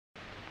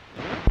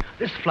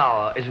This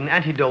flower is an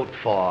antidote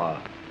for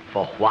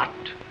what?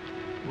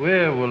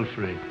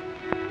 Werewolfery.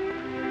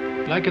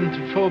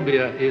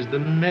 Lycanthrophobia is the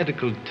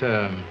medical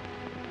term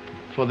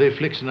for the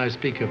affliction I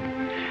speak of.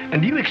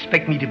 And do you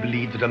expect me to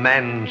believe that a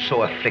man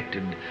so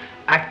afflicted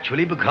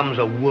actually becomes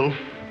a wolf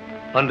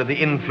under the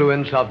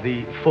influence of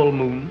the full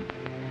moon?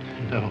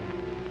 No.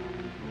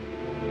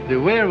 The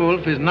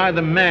werewolf is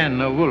neither man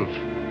nor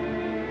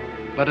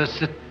wolf, but a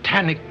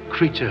satanic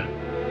creature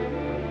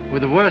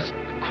with the worst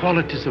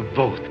qualities of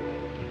both.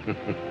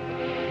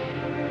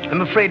 I'm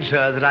afraid,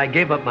 sir, that I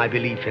gave up my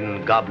belief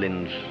in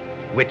goblins,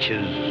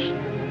 witches,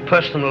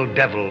 personal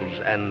devils,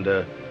 and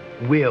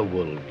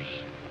werewolves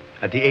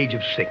at the age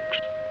of 6.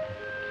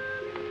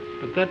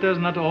 But that does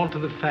not alter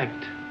the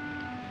fact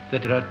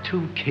that there are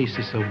 2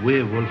 cases of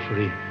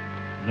werewolfery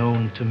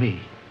known to me.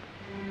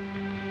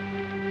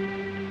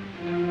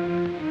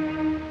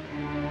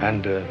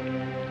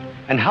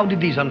 And how did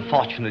these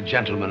unfortunate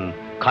gentlemen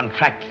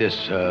contract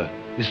this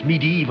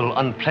medieval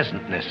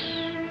unpleasantness?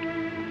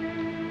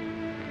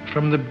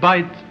 From the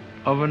bite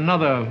of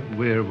another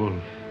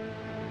werewolf.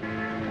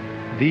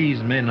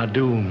 These men are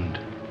doomed,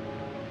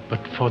 but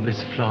for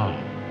this flower,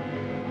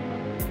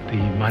 the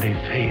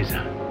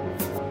Mariphasa.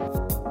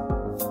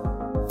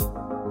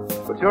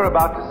 What you're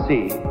about to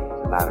see is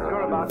a matter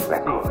of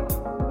record.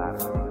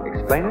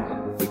 Explain it?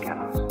 We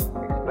cannot.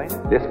 Explain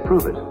it?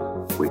 Disprove it?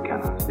 We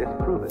cannot.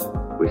 Disprove it.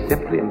 We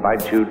simply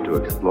invite you to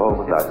explore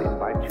with us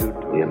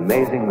the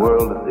amazing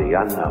world of the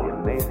unknown. The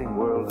amazing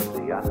world of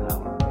the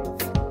unknown.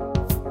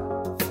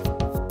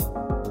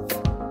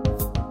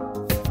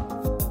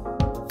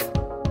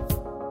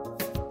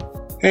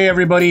 Hey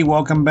everybody,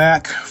 welcome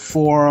back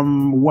for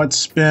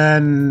what's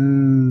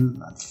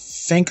been, I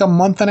think, a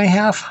month and a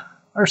half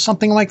or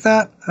something like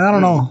that. I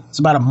don't know. It's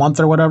about a month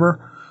or whatever.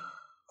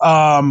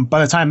 By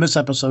the time this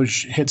episode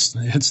hits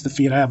the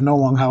feed, I have no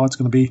long how it's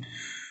going to be.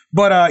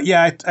 But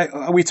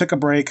we took a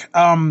break.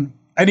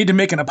 I need to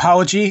make an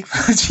apology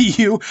to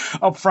you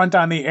up front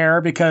on the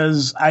air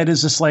because I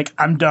was just like,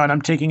 I'm done.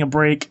 I'm taking a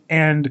break.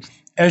 And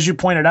as you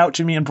pointed out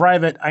to me in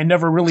private, I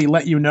never really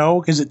let you know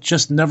because it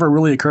just never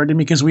really occurred to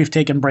me because we've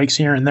taken breaks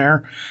here and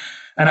there.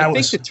 And I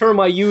think the term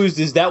I used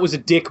is that was a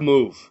dick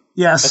move.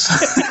 Yes,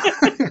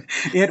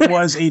 it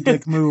was a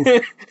dick move.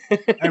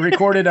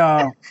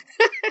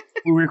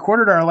 We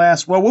recorded our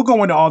last. Well, we'll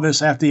go into all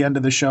this at the end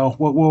of the show.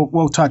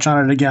 We'll touch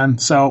on it again.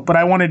 So, but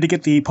I wanted to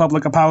get the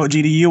public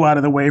apology to you out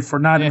of the way for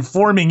not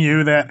informing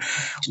you that,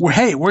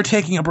 we're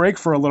taking a break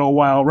for a little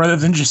while, rather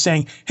than just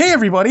saying, hey,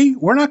 everybody,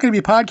 we're not going to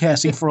be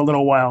podcasting for a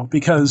little while,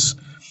 because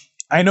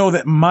I know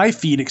that my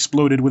feed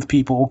exploded with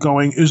people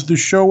going, is the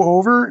show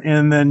over?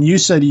 And then you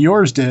said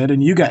yours did,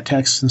 and you got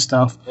texts and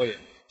stuff. Oh yeah.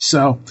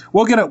 So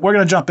we're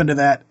gonna jump into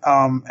that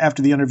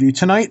after the interview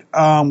tonight.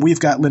 We've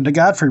got Linda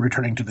Godfrey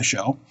returning to the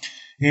show.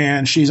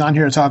 And she's on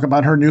here to talk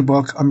about her new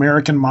book,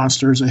 American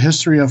Monsters, A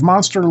History of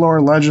Monster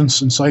Lore,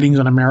 Legends, and Sightings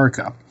in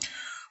America.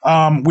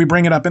 We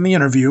bring it up in the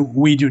interview.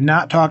 We do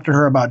not talk to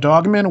her about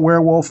Dogman,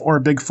 werewolf, or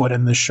Bigfoot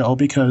in this show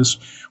because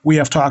we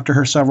have talked to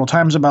her several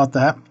times about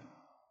that.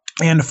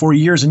 And for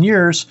years and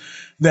years,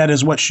 that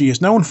is what she is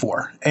known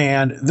for.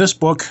 And this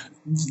book,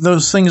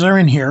 those things are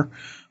in here,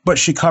 but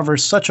she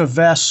covers such a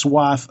vast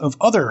swath of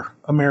other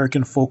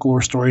American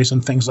folklore stories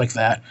and things like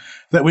that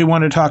we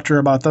wanted to talk to her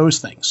about those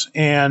things.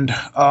 And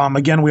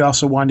again, we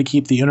also wanted to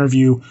keep the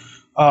interview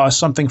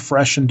something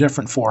fresh and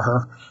different for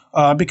her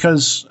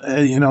because,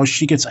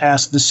 she gets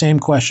asked the same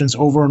questions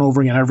over and over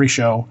again every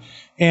show.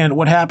 And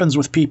what happens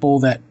with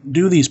people that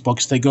do these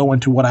books, they go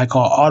into what I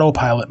call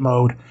autopilot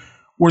mode,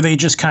 where they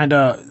just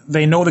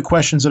they know the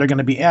questions that are going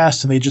to be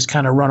asked and they just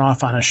kind of run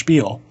off on a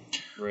spiel.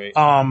 Right.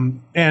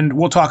 And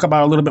we'll talk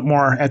about a little bit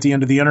more at the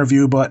end of the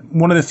interview, but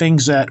one of the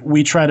things that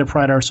we try to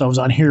pride ourselves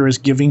on here is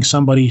giving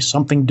somebody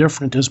something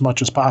different as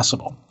much as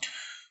possible.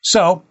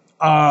 So,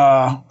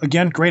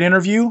 again, great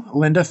interview.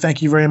 Linda,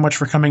 thank you very much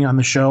for coming on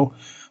the show.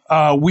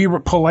 We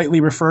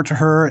politely refer to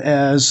her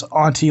as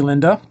Auntie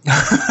Linda,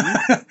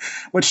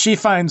 which she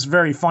finds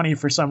very funny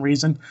for some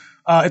reason.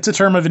 It's a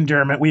term of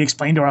endearment. We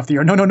explained to her off the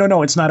air.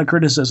 No, it's not a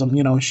criticism.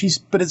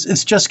 But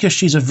it's just because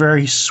she's a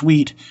very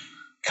sweet,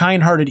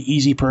 kind-hearted,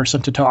 easy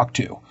person to talk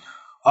to.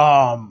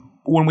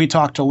 When we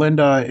talk to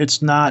Linda,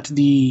 it's not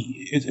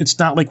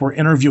like we're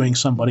interviewing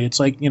somebody. It's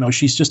like,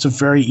 she's just a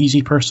very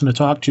easy person to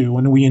talk to,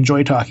 and we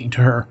enjoy talking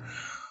to her.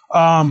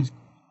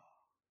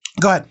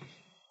 Go ahead.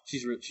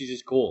 She's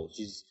just cool.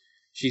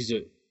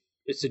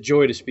 It's a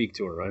joy to speak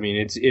to her. I mean,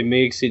 it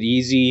makes it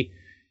easy.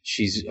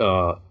 She's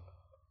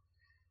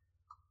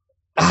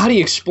how do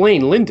you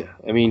explain Linda?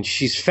 I mean,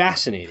 she's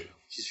fascinating.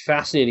 She's a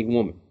fascinating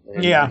woman.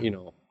 And, yeah.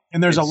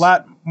 And there's a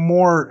lot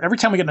more. Every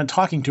time we get into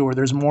talking to her,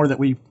 there's more that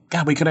we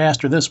could have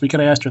asked her this, we could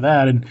have asked her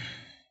that. And,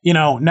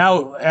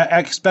 now,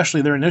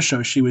 especially during this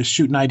show, she was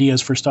shooting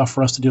ideas for stuff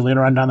for us to do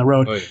later on down the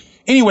road. Oh, yeah.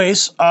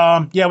 Anyways, we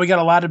got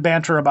a lot of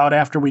banter about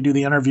after we do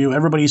the interview.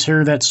 Everybody's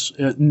here that's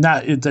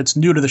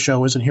new to the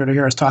show isn't here to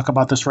hear us talk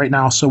about this right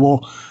now. So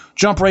we'll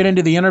jump right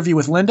into the interview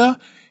with Linda,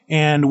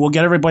 and we'll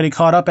get everybody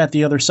caught up at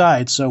the other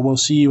side. So we'll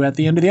see you at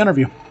the end of the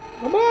interview.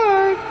 Bye-bye.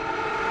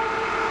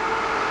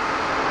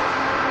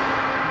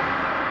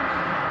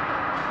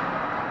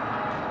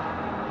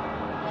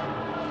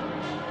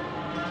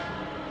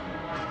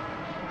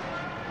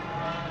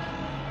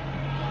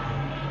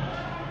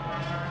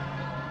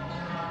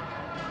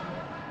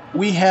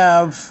 we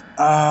have,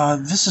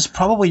 this is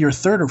probably your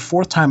third or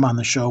fourth time on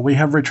the show, we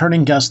have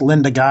returning guest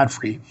Linda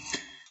Godfrey.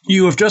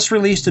 You have just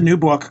released a new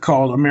book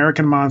called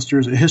American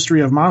Monsters, A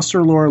History of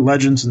Monster Lore,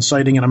 Legends, and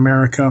Sighting in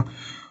America.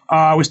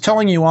 I was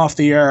telling you off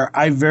the air,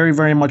 I very,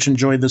 very much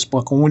enjoyed this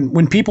book.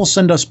 When people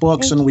send us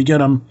books and we get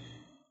them,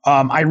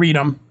 I read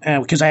them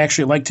because I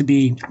actually like to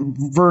be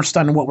versed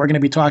on what we're going to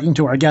be talking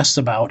to our guests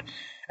about.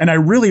 And I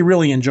really,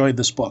 really enjoyed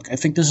this book. I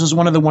think this is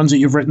one of the ones that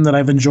you've written that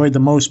I've enjoyed the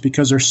most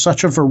because there's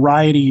such a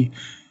variety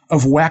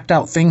of whacked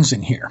out things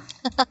in here.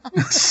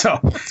 So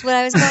that's what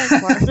I was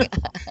going for.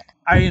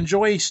 I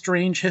enjoy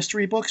strange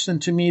history books,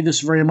 and to me, this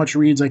very much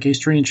reads like a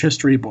strange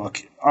history book.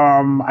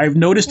 I've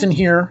noticed in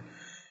here,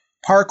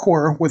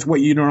 parkour with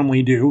what you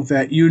normally do,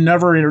 that you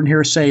never in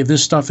here say,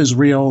 this stuff is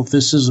real,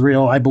 this is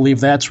real, I believe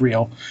that's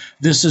real.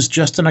 This is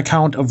just an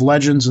account of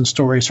legends and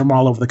stories from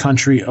all over the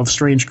country of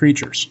strange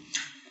creatures.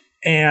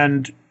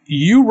 And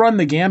you run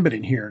the gambit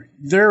in here.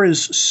 There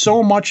is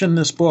so much in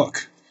this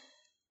book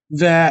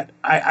that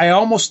I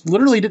almost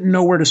literally didn't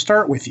know where to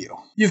start with you.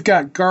 You've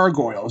got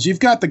gargoyles, you've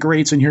got the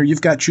greats in here,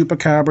 you've got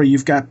chupacabra,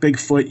 you've got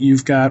Bigfoot,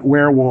 you've got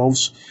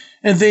werewolves,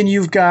 and then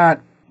you've got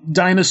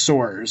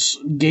dinosaurs,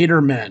 gator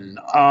men,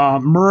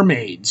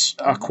 mermaids,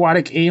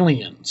 aquatic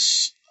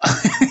aliens.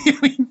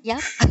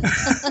 Yeah.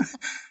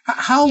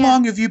 How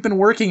long have you been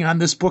working on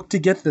this book to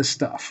get this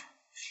stuff?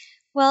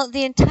 Well,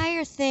 the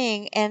entire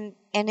thing, and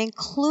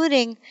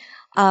including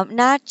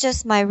not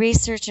just my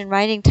research and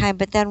writing time,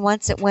 but then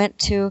once it went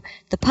to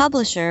the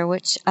publisher,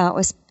 which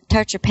was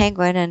Tarcher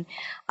Penguin, and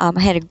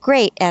I had a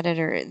great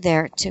editor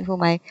there to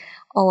whom I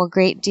owe a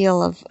great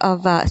deal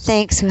of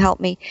thanks, who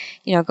helped me,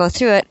 go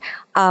through it.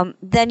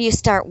 Then you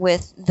start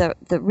with the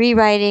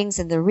rewritings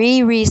and the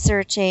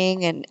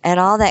re-researching and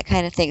all that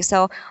kind of thing.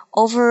 So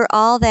over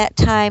all that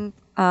time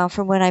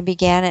from when I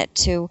began it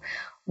to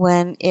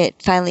when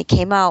it finally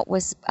came out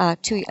was a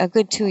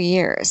good 2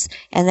 years,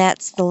 and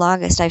that's the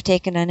longest I've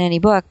taken on any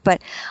book.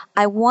 But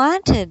I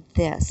wanted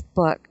this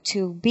book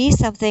to be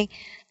something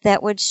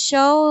that would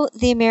show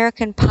the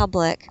American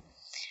public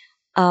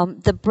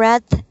the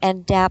breadth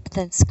and depth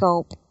and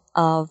scope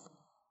of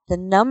the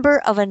number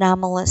of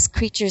anomalous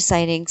creature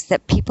sightings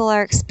that people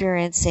are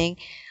experiencing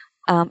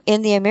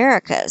in the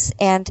Americas.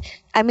 And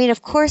I mean,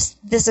 of course,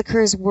 this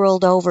occurs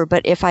world over,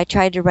 but if I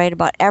tried to write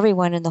about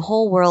everyone in the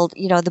whole world,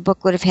 the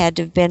book would have had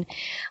to have been,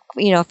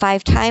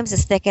 5 times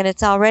as thick, and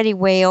it's already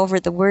way over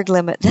the word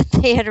limit that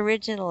they had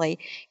originally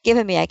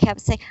given me. I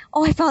kept saying,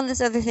 oh, I found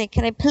this other thing.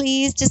 Can I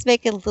please just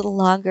make it a little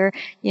longer?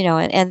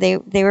 And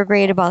they were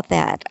great about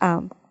that.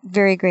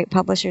 Very great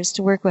publishers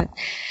to work with.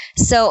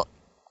 So,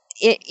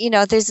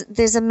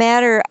 there's a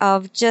matter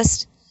of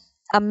just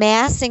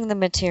amassing the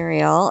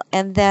material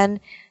and then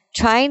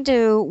trying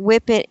to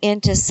whip it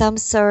into some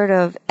sort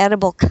of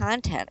edible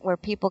content where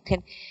people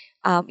can,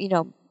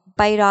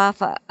 bite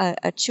off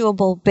a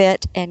chewable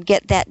bit and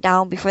get that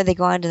down before they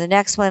go on to the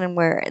next one, and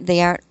where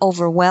they aren't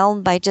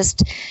overwhelmed by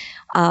just,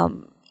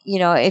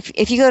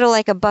 if you go to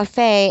like a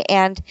buffet,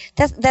 and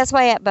that's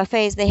why at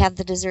buffets they have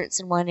the desserts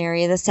in one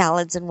area, the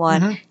salads in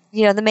one,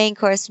 the main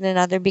course in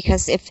another,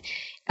 because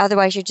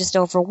otherwise you're just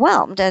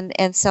overwhelmed.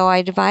 And so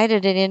I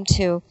divided it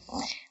into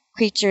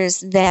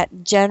creatures that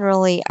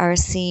generally are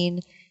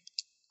seen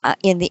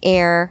in the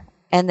air,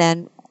 and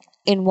then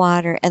in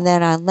water, and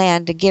then on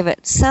land, to give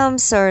it some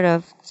sort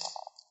of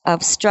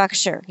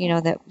structure,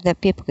 that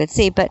people could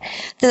see. But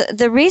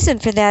the reason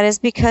for that is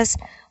because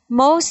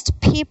most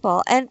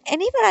people, and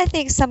even I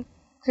think some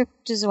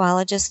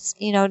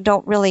cryptozoologists,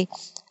 don't really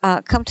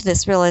come to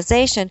this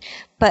realization,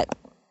 but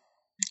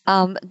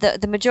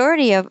the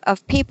majority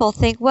of people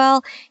think,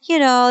 well,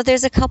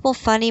 there's a couple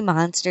funny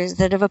monsters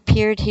that have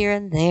appeared here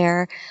and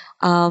there.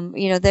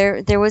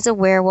 There was a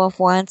werewolf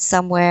once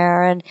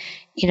somewhere, and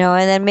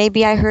then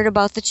maybe I heard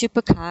about the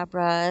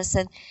chupacabras,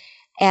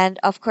 and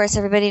of course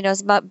everybody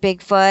knows about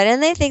Bigfoot,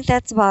 and they think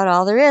that's about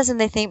all there is, and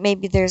they think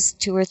maybe there's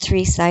 2 or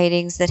 3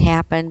 sightings that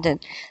happened,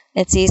 and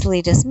it's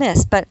easily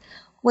dismissed. But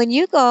when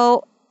you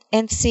go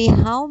and see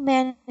how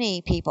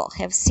many people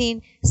have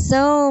seen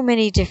so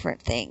many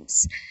different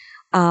things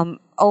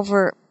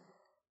over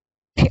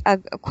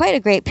quite a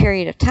great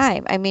period of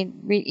time, I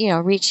mean,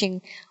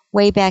 reaching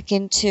way back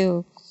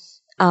into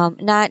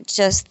not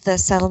just the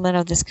settlement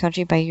of this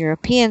country by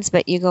Europeans,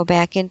 but you go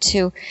back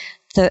into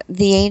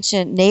the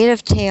ancient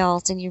native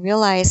tales, and you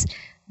realize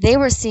they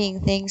were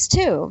seeing things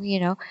too,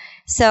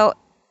 So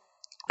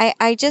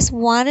I just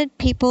wanted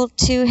people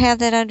to have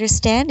that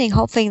understanding,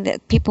 hoping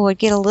that people would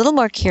get a little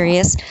more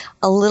curious,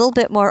 a little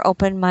bit more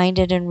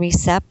open-minded and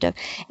receptive.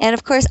 And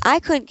of course, I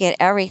couldn't get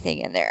everything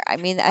in there. I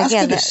mean, again, I was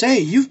going to say,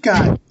 you've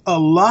got a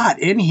lot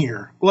in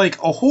here,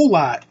 like a whole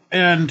lot.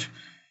 And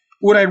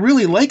what I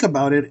really like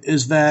about it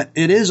is that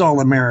it is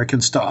all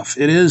American stuff.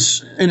 It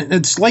is, and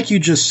it's like you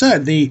just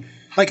said,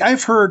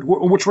 I've heard,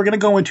 which we're going to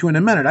go into in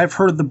a minute, I've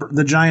heard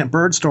the giant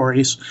bird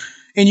stories,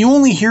 and you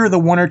only hear the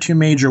 1 or 2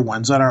 major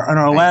ones. On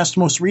our last,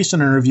 most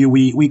recent interview,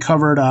 we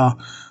covered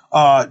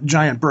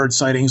giant bird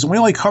sightings, and we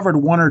only covered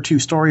 1 or 2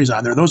 stories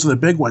on there. Those are the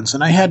big ones,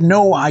 and I had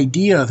no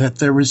idea that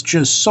there was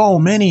just so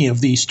many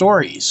of these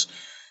stories.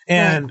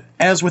 And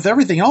as with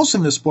everything else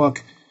in this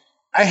book,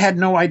 I had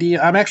no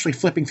idea. I'm actually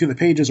flipping through the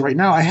pages right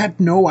now. I had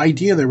no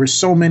idea there was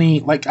so many.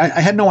 Like, I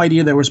had no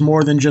idea there was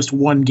more than just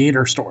one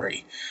gator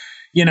story.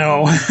 You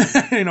know,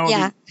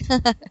 Yeah.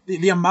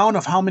 the amount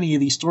of how many of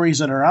these stories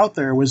that are out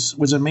there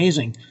was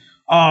amazing.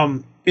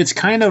 It's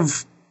kind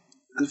of,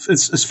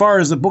 as far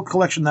as the book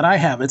collection that I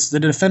have, it's the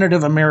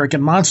definitive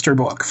American monster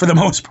book for the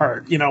most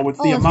part. You know, with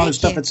the amount of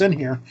stuff that's in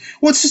here.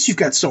 Well, it's just you've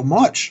got so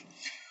much.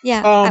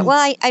 Yeah.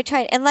 I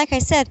tried, and like I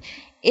said,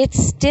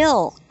 it's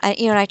still,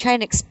 and I try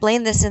and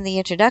explain this in the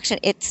introduction,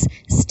 it's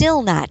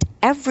still not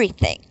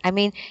everything. I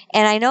mean,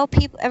 and I know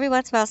people, every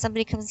once in a while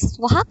somebody comes and says,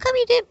 well, how come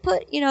you didn't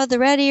put, the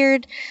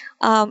red-eared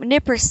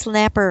nipper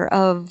snapper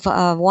of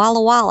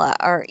Walla Walla,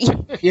 or,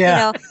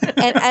 Yeah.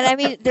 and I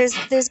mean,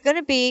 there's going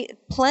to be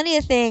plenty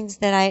of things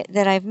that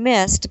I've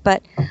missed,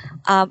 but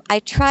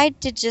I tried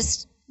to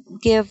just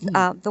give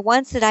the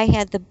ones that I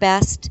had the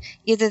best,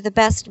 either the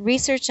best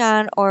research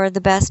on or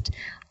the best,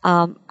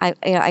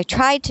 I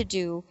tried to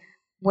do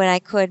when I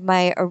could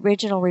my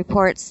original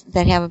reports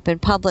that haven't been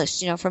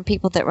published, from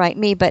people that write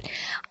me. But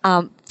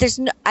I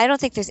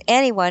don't think there's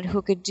anyone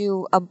who could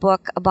do a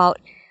book about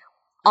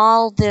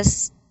all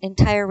this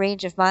entire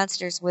range of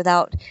monsters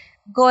without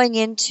going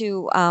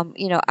into,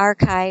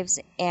 archives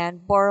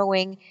and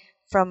borrowing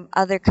from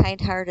other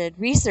kind-hearted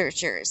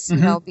researchers.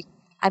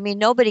 I mean,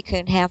 nobody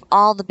can have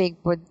all the big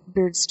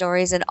bird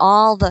stories and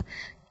all the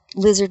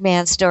lizard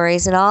man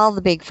stories and all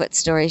the Bigfoot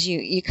stories.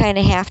 You kind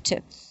of have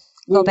to.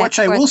 Well, which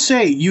I will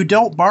say, you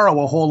don't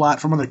borrow a whole lot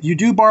from other. You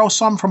do borrow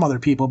some from other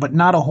people, but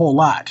not a whole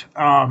lot.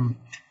 A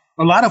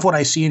lot of what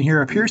I see in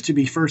here appears to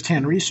be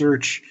firsthand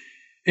research.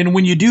 And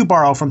when you do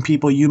borrow from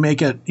people, you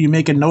make a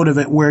note of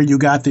it where you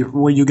got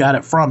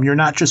it from. You're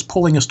not just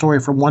pulling a story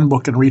from one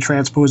book and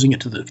retransposing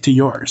it to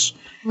yours.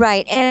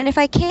 Right, and if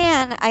I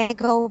can, I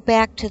go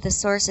back to the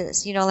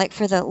sources. Like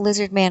for the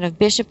Lizard Man of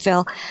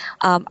Bishopville,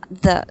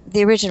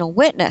 the original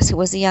witness, who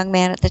was a young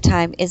man at the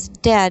time, is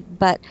dead.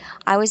 But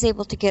I was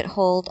able to get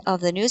hold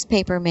of the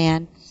newspaper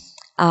man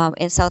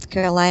in South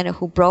Carolina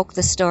who broke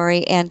the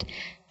story and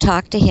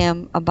talk to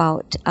him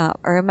about,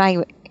 or am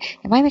I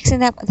mixing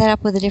that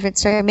up with a different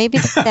story? Maybe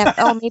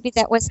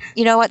that was,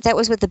 that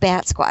was with the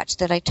Bat Squatch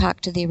that I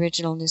talked to the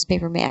original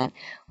newspaper man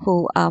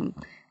who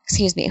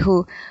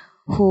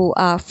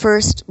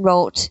first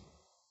wrote,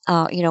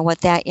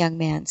 what that young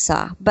man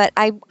saw. But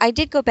I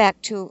did go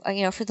back to,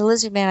 for the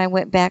Lizard Man, I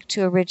went back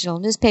to original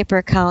newspaper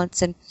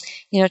accounts and,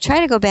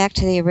 try to go back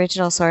to the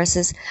original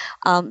sources.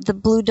 The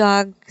Blue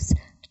Dogs,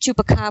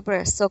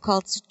 chupacabras,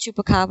 so-called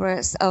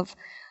chupacabras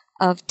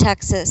of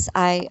Texas,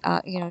 I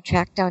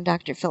tracked down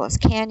Dr. Phyllis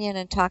Canyon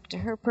and talked to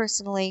her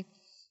personally.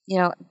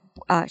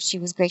 She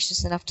was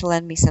gracious enough to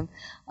lend me some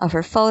of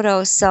her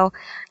photos. So,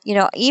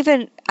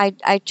 even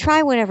I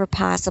try whenever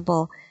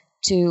possible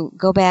to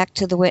go back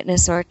to the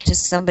witness or to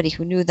somebody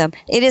who knew them.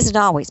 It isn't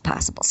always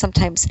possible.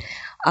 Sometimes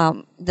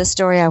the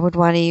story I would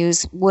want to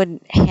use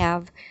wouldn't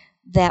have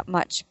that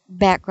much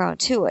background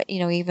to it,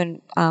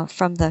 even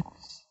from the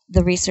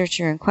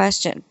researcher in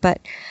question.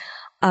 But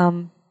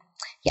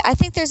yeah, I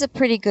think there's a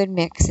pretty good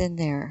mix in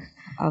there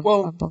of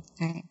both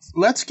kinds.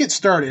 Let's get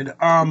started.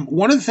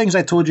 One of the things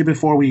I told you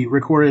before we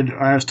recorded,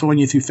 I was telling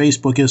you through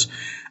Facebook, is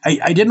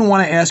I didn't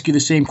want to ask you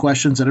the same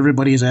questions that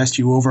everybody has asked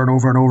you over and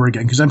over and over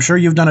again, because I'm sure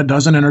you've done a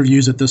dozen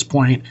interviews at this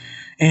point,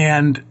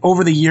 and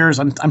over the years,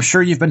 I'm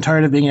sure you've been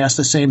tired of being asked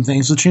the same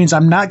things, which means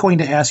I'm not going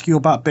to ask you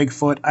about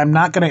Bigfoot, I'm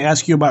not going to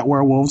ask you about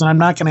werewolves, and I'm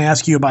not going to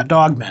ask you about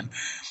dogmen.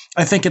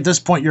 I think at this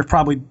point you're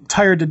probably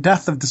tired to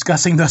death of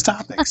discussing those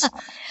topics.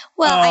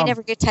 Well, I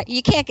never get tired.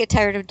 You can't get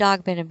tired of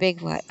Dogman and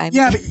Bigfoot. But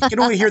you can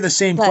only hear the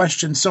same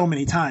question so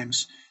many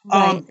times.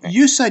 Right.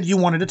 You said you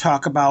wanted to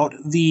talk about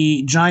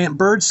the giant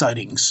bird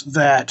sightings.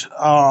 That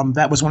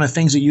was one of the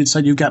things that you'd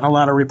said you've gotten a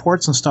lot of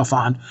reports and stuff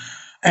on.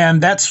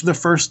 And that's the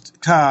first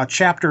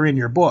chapter in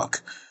your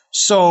book.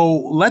 So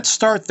let's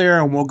start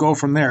there and we'll go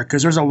from there,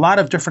 because there's a lot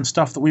of different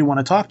stuff that we want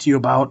to talk to you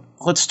about.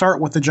 Let's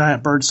start with the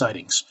giant bird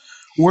sightings.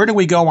 Where do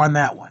we go on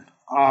that one?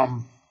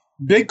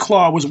 Big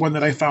Claw was one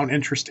that I found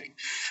interesting.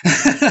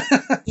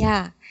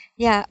 Yeah.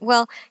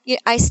 Well,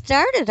 I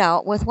started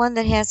out with one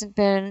that hasn't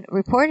been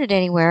reported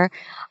anywhere,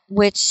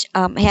 which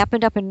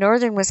happened up in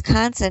northern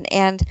Wisconsin,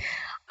 and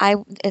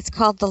it's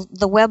called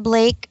the Webb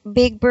Lake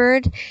Big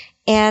Bird,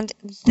 and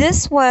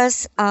this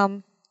was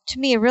to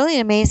me a really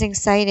amazing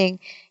sighting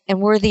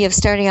and worthy of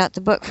starting out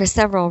the book for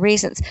several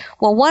reasons.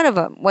 Well, one of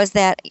them was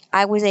that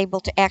I was able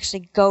to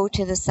actually go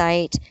to the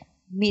site,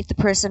 meet the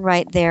person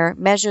right there,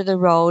 measure the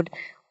road,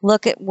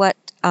 look at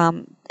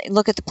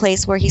the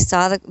place where he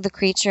saw the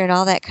creature and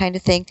all that kind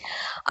of thing.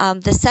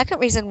 The second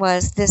reason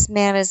was this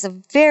man is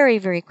a very,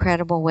 very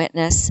credible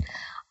witness.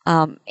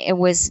 It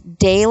was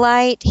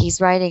daylight.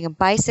 He's riding a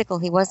bicycle.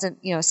 He wasn't,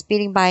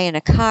 speeding by in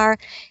a car.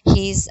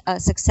 He's a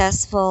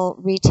successful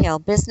retail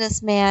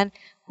businessman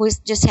who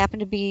just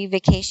happened to be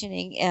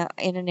vacationing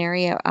in an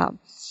area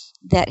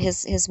that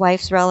his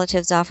wife's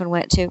relatives often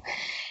went to.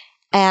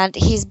 And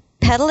he's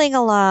pedaling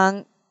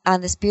along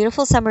on this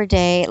beautiful summer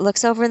day,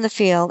 looks over in the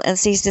field and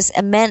sees this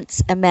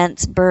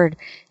immense bird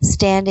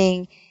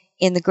standing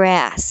in the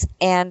grass.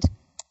 And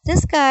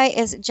this guy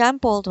is, John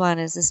Boldwan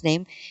is his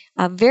name,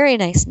 a very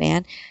nice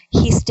man.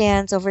 He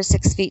stands over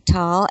 6 feet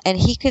tall, and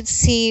he could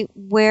see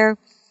where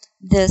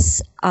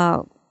this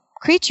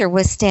creature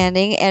was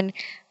standing and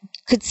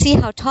could see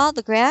how tall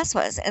the grass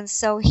was. And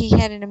so he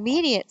had an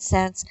immediate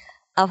sense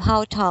of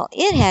how tall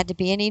it had to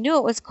be, and he knew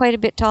it was quite a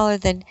bit taller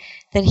than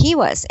he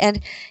was.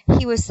 And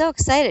he was so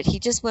excited, he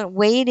just went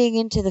wading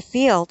into the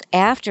field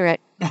after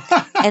it,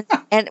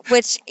 and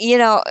which, you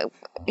know,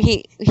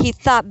 he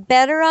thought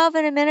better of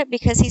in a minute,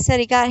 because he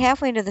said he got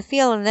halfway into the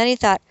field and then he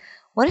thought,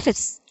 what if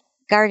it's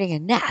guarding a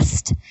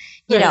nest?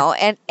 You know,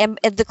 and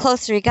the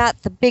closer he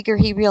got, the bigger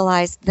he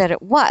realized that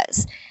it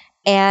was.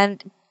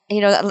 And you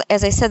know,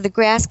 as I said, the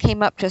grass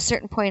came up to a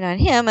certain point on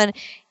him and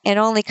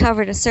only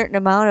covered a certain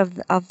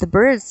amount of the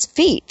bird's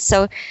feet.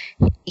 So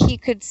he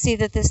could see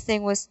that this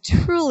thing was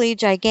truly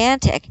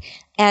gigantic.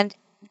 And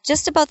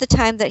just about the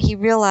time that he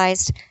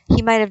realized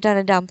he might have done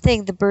a dumb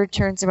thing, the bird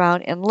turns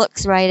around and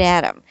looks right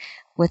at him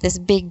with this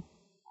big,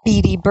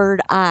 beady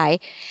bird eye.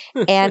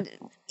 And,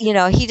 you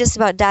know, he just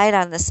about died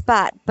on the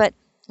spot. But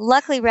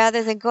luckily,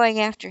 rather than going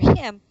after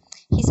him,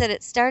 he said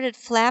it started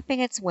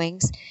flapping its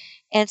wings.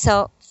 And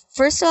so,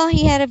 first of all,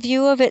 he had a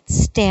view of it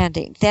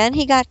standing. Then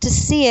he got to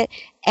see it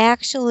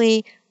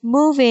actually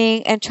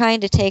moving and trying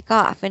to take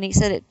off. And he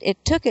said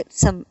it took it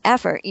some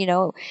effort. You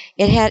know,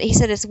 he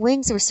said its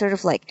wings were sort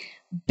of like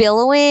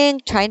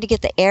billowing, trying to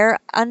get the air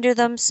under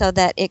them so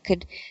that it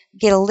could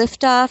get a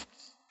lift off.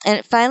 And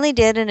it finally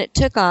did, and it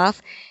took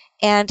off.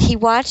 And he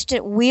watched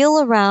it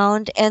wheel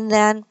around and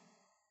then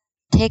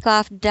take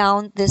off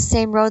down this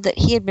same road that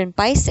he had been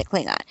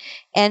bicycling on.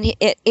 And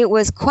it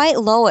was quite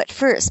low at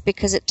first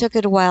because it took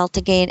it a while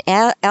to gain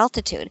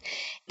altitude.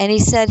 And he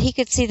said he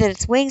could see that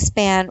its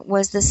wingspan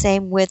was the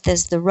same width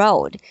as the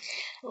road.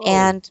 Oh.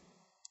 And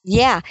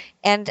yeah,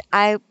 and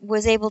I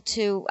was able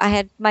to, I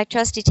had my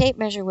trusty tape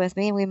measure with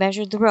me, and we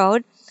measured the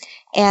road.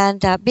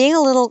 And being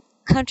a little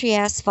country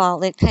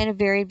asphalt, it kind of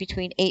varied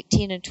between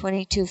 18 and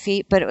 22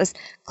 feet, but it was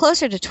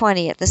closer to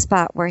 20 at the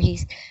spot where he,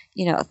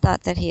 you know,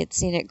 thought that he had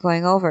seen it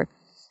going over.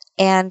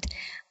 And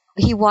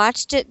he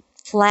watched it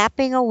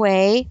flapping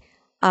away,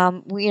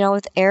 you know,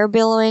 with air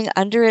billowing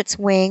under its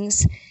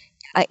wings.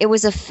 It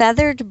was a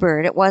feathered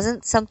bird. It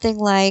wasn't something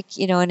like,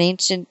 you know, an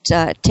ancient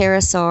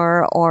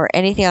pterosaur or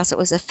anything else. It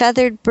was a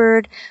feathered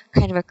bird,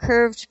 kind of a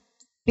curved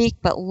beak,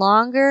 but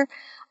longer,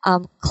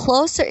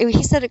 closer.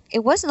 He said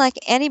it wasn't like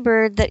any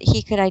bird that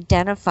he could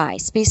identify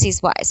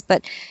species-wise,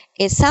 but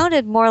it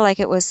sounded more like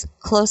it was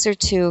closer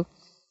to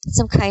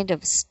some kind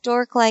of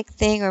stork-like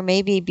thing, or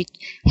maybe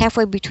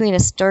halfway between a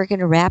stork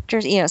and a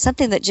raptor, you know,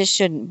 something that just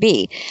shouldn't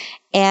be.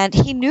 And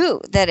he knew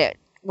that it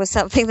was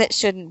something that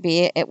shouldn't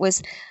be. It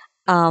was,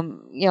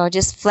 you know,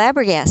 just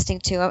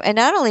flabbergasting to him. And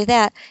not only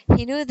that,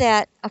 he knew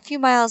that a few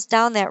miles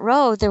down that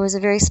road there was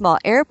a very small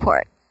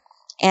airport.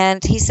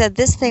 And he said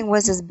this thing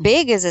was as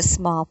big as a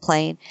small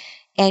plane.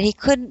 And he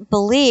couldn't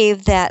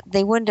believe that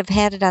they wouldn't have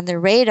had it on their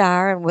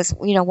radar, and was,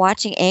 you know,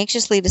 watching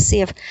anxiously to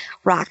see if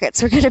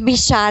rockets were going to be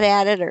shot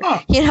at it, or,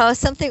 you know,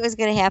 something was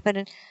going to happen.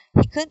 And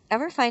he couldn't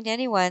ever find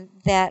anyone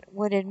that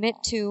would admit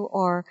to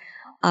or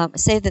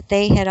say that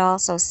they had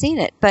also seen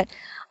it. But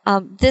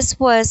this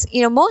was,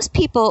 you know, most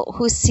people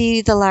who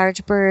see the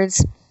large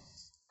birds,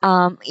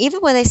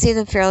 even when they see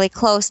them fairly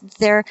close,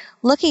 they're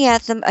looking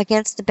at them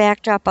against the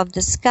backdrop of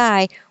the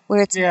sky,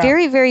 where it's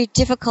very, very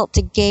difficult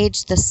to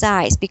gauge the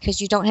size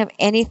because you don't have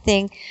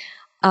anything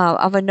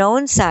of a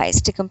known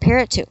size to compare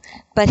it to.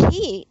 But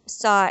he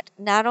saw it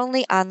not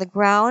only on the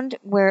ground,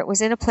 where it was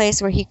in a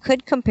place where he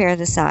could compare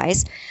the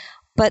size,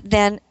 but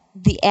then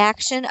the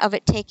action of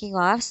it taking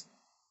off.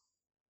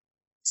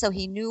 So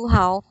he knew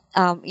how,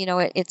 you know,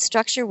 its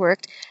structure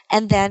worked,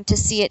 and then to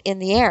see it in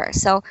the air.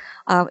 So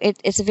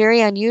it's a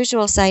very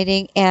unusual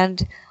sighting,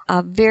 and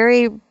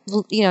very,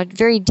 you know,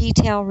 very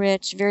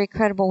detail-rich, very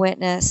credible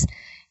witness.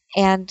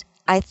 And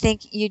I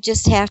think you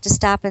just have to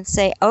stop and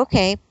say,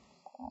 okay,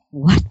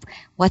 what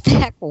the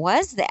heck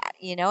was that?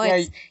 You know,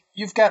 yeah,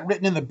 you've got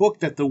written in the book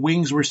that the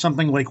wings were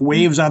something like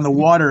waves on the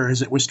water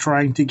as it was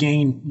trying to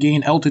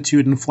gain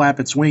altitude and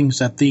flap its wings,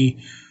 that the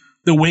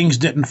wings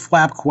didn't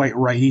flap quite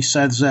right. He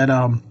says that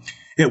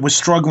it was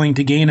struggling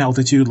to gain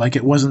altitude, like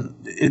it wasn't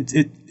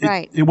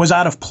it was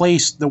out of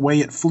place the way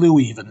it flew.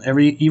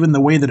 Even the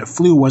way that it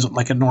flew wasn't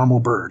like a normal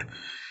bird,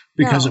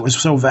 because it was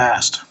so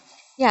vast.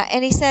 Yeah,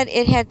 and he said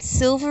it had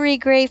silvery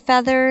gray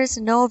feathers,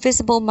 no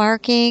visible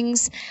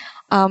markings.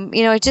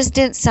 You know, it just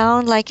didn't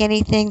sound like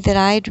anything that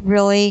I'd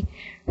really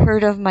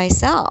heard of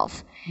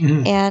myself.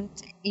 Mm-hmm. And,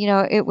 you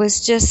know, it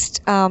was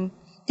just,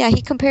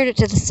 he compared it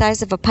to the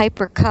size of a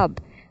Piper cub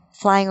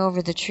flying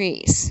over the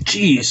trees.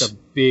 Jeez. That's a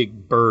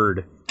big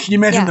bird. Can you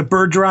imagine the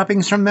bird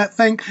droppings from that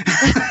thing?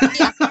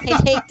 Yeah,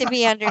 I'd hate to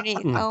be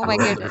underneath. Oh, my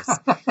goodness.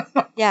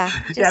 Yeah.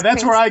 Yeah,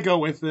 that's crazy. Where I go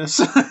with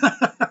this.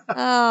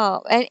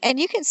 Oh, and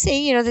you can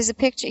see, you know, there's a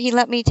picture. He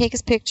let me take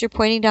his picture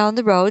pointing down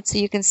the road, so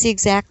you can see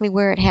exactly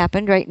where it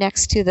happened, right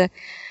next to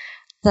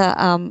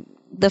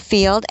the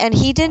field. And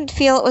he didn't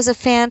feel it was a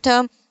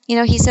phantom. You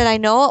know, he said, I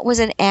know it was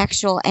an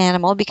actual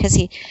animal, because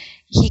he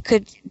he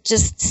could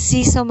just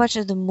see so much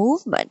of the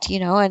movement,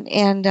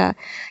 and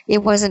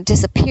it wasn't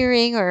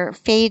disappearing or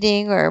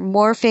fading or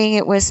morphing.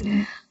 It was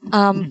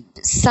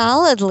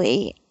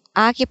solidly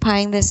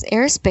occupying this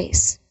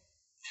airspace.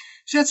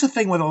 See, that's the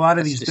thing with a lot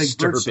of these big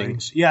bird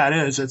sightings. Yeah,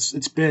 it is.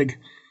 It's big.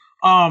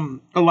 A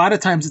lot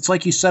of times, it's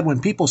like you said, when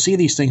people see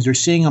these things, they're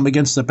seeing them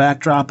against the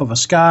backdrop of a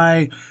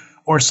sky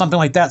or something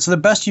like that. So the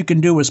best you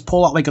can do is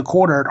pull out like a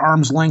quarter at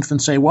arm's length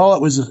and say, well,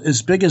 it was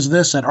as big as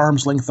this at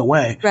arm's length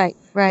away. Right.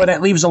 But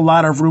it leaves a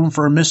lot of room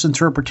for a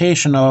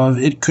misinterpretation of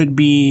it could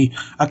be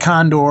a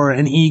condor,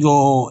 an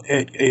eagle,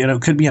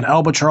 it could be an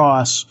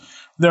albatross.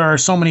 There are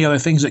so many other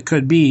things it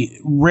could be.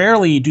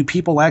 Rarely do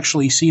people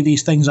actually see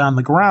these things on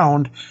the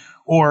ground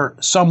or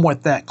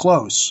somewhat that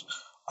close.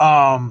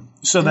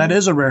 So that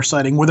is a rare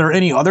sighting. Were there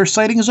any other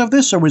sightings of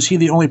this, or was he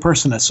the only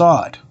person that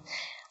saw it?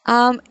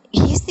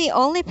 He's the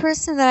only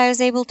person that I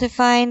was able to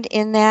find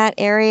in that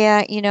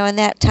area, in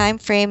that time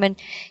frame, and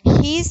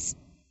he's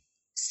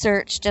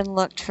searched and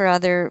looked for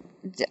other,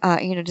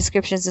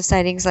 descriptions of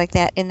sightings like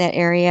that in that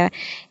area,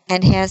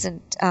 and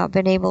hasn't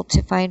been able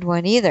to find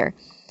one either.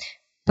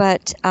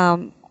 But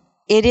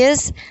it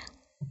is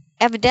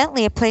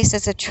evidently a place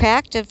that's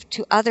attractive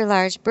to other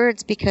large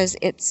birds because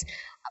it's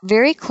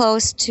very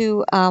close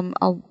to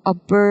a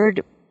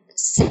bird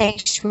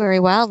sanctuary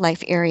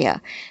wildlife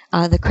area,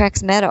 the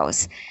Crex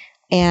Meadows,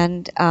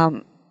 and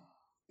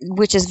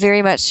which is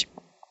very much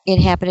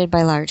inhabited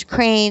by large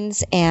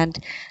cranes, and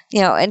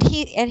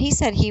he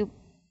said he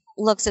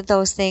looks at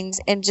those things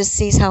and just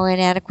sees how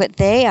inadequate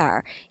they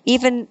are.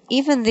 Even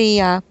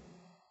the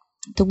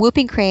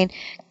whooping crane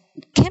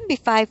can be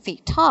 5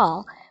 feet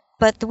tall,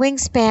 but the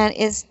wingspan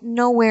is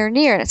nowhere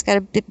near it. It's got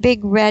a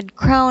big red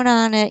crown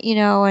on it,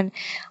 and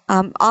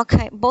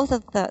both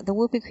of the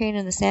whooping crane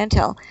and the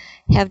sandhill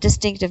have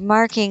distinctive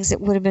markings. It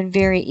would have been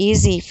very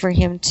easy for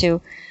him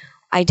to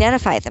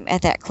identify them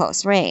at that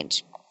close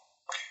range.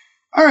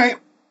 All right,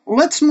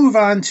 let's move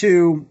on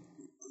to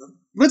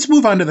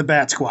the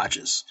bat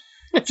squatches.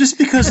 Just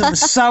because of the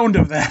sound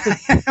of that,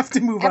 I have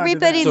to move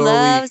Everybody on to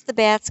that. loves the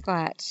bat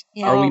squatch.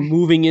 Are we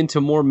moving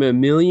into more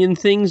mammalian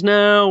things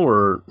now,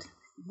 or?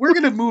 We're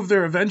going to move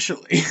there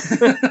eventually.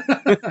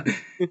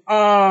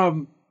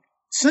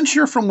 Since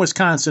you're from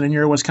Wisconsin and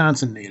you're a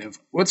Wisconsin native,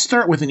 let's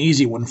start with an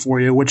easy one for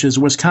you, which is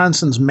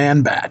Wisconsin's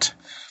man bat.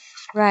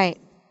 Right.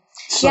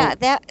 So, yeah,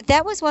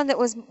 that was one that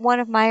was one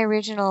of my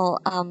original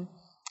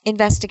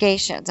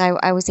investigations.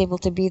 I was able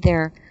to be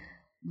there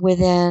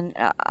within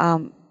a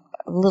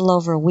little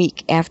over a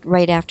week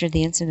right after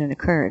the incident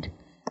occurred.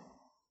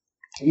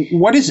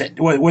 What is it?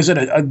 Was it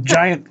a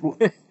giant?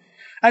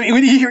 I mean,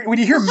 when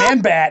you hear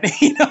man bat,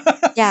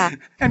 Yeah.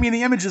 I mean,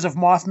 the images of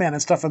Mothman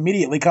and stuff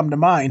immediately come to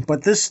mind,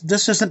 but this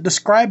isn't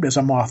described as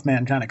a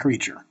Mothman kind of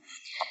creature.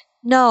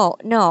 No,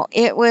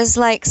 it was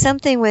like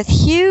something with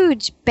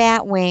huge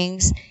bat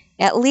wings,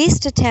 at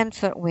least a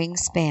 10-foot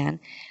wingspan,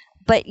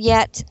 but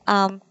yet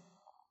kind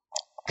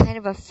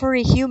of a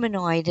furry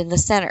humanoid in the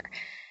center.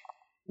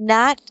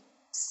 Not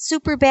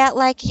super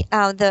bat-like.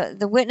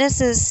 The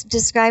witnesses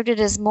described it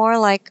as more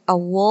like a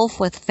wolf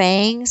with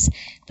fangs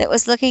that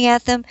was looking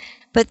at them.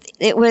 But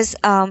it was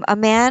a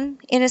man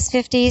in his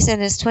 50s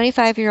and his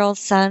 25-year-old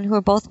son, who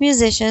were both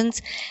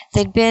musicians.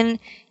 They'd been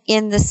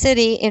in the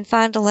city in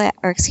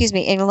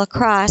in La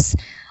Crosse,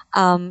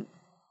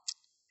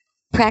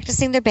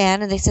 practicing their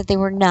band, and they said they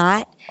were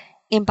not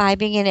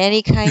imbibing in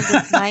any kind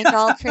of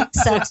mind-altering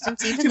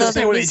substance, even though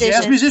they're musicians.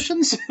 Jazz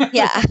musicians?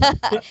 Yeah,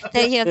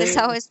 there's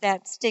always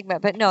that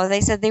stigma. But no,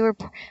 they said they were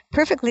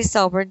perfectly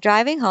sober,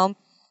 driving home.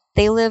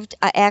 They lived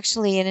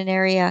actually in an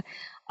area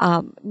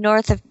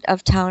north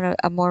of town,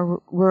 a more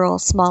rural,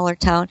 smaller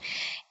town,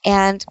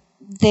 and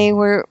they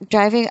were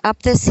driving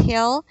up this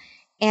hill,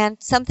 and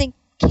something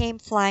came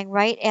flying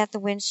right at the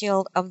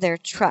windshield of their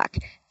truck.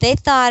 They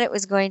thought it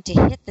was going to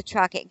hit the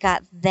truck. It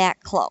got that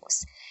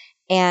close,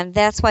 and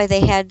that's why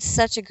they had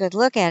such a good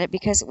look at it,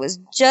 because it was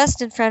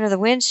just in front of the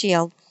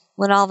windshield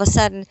when all of a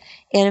sudden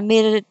it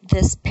emitted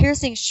this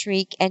piercing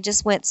shriek and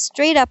just went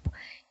straight up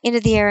into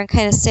the air and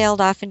kind of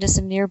sailed off into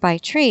some nearby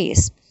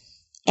trees.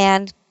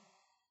 And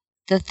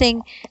the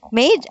thing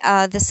made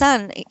the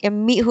son,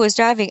 who was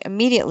driving,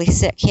 immediately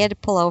sick. He had to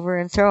pull over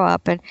and throw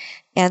up,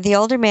 and the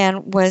older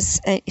man was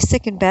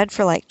sick in bed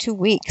for like 2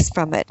 weeks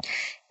from it.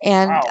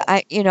 And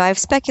wow. I've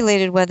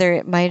speculated whether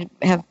it might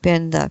have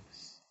been the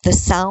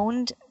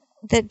sound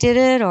that did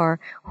it, or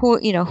who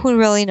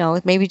really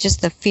knows? Maybe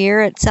just the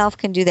fear itself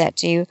can do that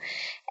to you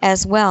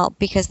as well,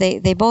 because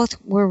they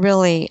both were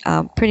really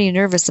pretty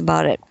nervous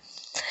about it.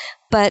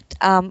 But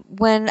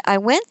when I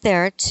went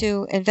there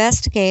to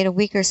investigate a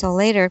week or so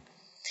later,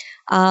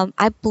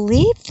 I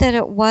believe that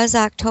it was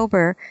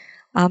October,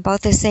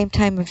 about the same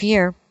time of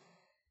year,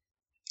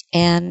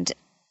 and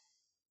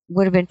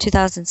would have been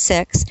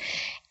 2006,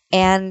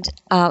 and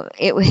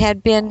it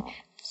had been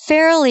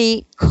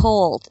fairly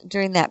cold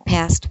during that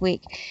past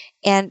week.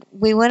 And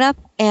we went up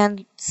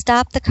and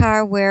stopped the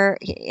car where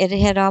it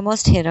had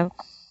almost hit him,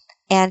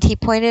 And he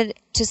pointed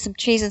to some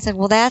trees and said,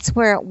 well, that's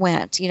where it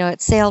went. You know, it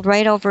sailed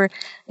right over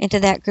into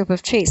that group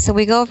of trees. So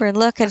we go over and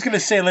look. I was going to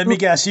say, let me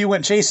guess, you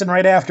went chasing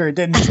right after it,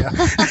 didn't you?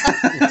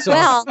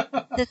 Well,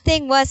 the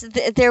thing was,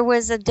 there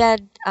was a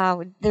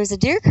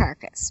deer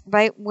carcass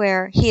right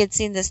where he had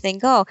seen this thing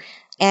go.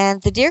 And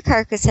the deer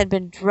carcass had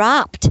been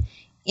dropped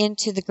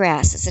into the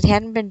grasses. It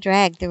hadn't been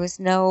dragged. There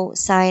was no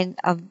sign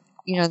of,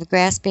 the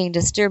grass being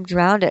disturbed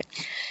around it.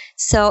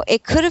 So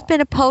it could have been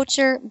a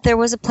poacher. There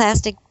was a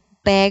plastic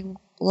bag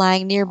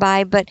lying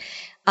nearby, but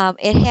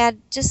it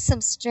had just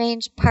some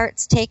strange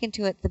parts taken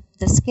to it.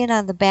 The skin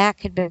on the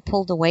back had been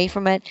pulled away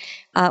from it.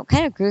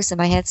 Kind of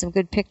gruesome. I had some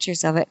good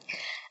pictures of it.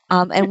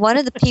 And one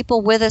of the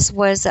people with us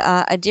was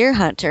a deer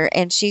hunter,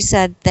 and she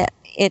said that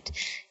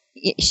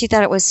she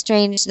thought it was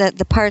strange that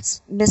the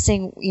parts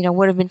missing,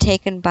 would have been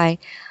taken by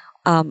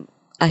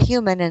a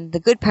human and the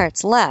good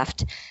parts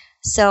left.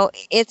 So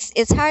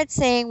it's hard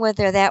saying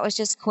whether that was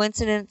just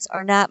coincidence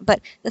or not.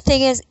 But the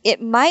thing is, it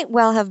might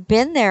well have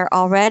been there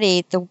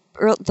already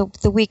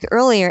the week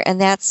earlier, and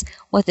that's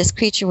what this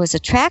creature was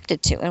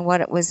attracted to and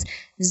what it was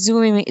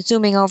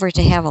zooming over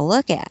to have a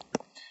look at.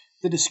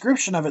 The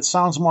description of it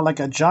sounds more like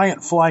a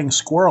giant flying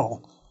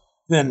squirrel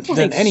than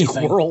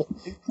anything. Squirrel.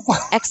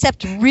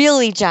 Except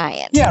really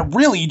giant. Yeah,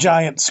 really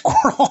giant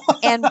squirrel.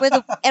 and with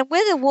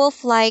a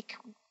wolf-like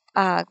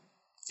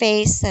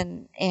face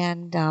and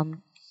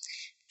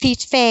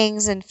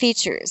fangs and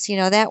features.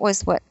 That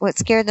was what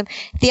scared them.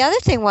 The other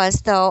thing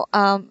was, though,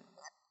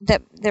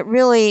 that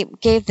really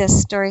gave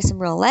this story some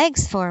real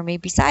legs for me,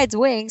 besides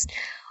wings,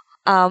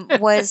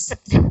 was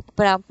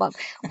that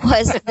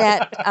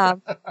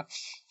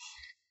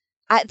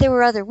there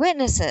were other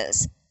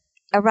witnesses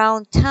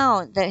around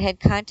town that had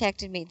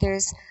contacted me.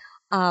 There's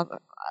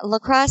La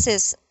Crosse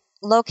is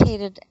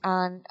located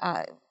on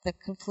the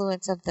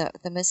confluence of the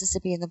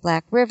Mississippi and the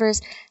Black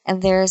Rivers,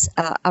 and there's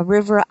a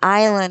river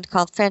island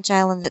called French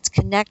Island that's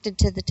connected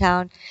to the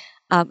town.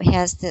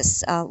 Has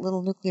this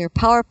little nuclear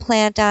power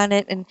plant on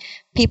it, and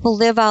people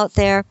live out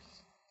there.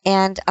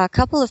 And a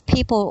couple of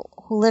people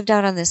who lived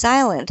out on this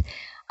island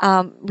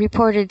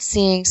reported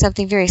seeing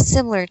something very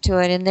similar to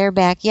it in their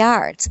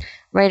backyards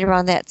right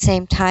around that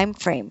same time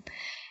frame.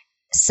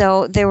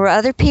 So there were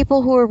other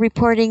people who were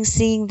reporting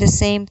seeing the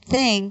same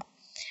thing.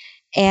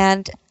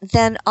 And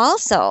then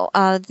also,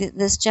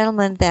 this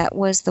gentleman that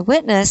was the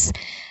witness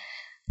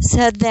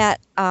said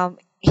that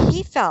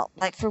he felt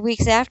like for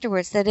weeks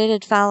afterwards that it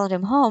had followed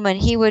him home, and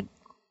he would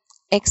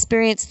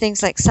experience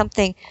things like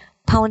something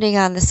pounding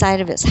on the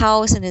side of his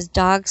house, and his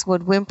dogs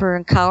would whimper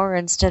and cower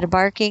instead of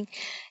barking,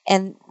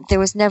 and there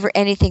was never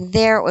anything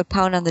there. It would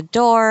pound on the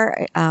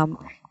door.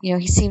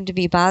 He seemed to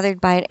be bothered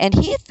by it, and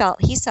he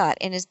saw it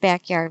in his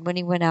backyard when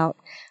he went out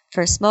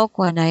for a smoke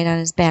one night on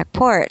his back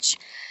porch.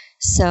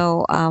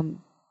 So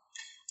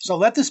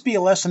let this be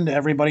a lesson to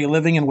everybody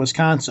living in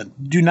Wisconsin.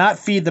 Do not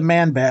feed the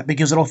man bat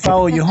because it'll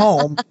follow you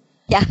home.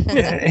 Yeah.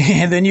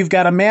 And then you've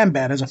got a man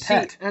bat as a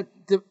pet.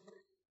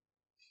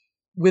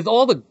 With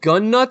all the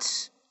gun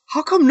nuts,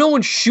 how come no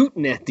one's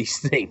shooting at these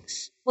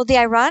things? Well, the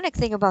ironic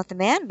thing about the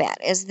man bat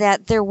is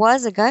that there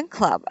was a gun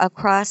club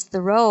across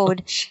the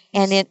road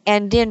and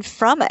in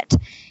from it.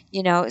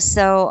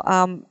 So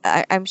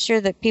I'm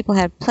sure that people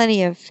had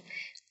plenty of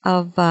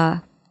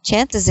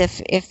chances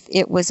if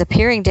it was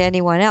appearing to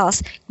anyone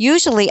else.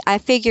 Usually, I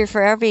figure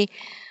for every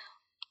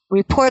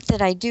report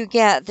that I do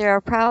get, there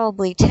are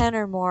probably 10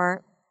 or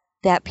more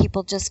that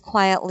people just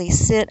quietly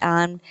sit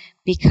on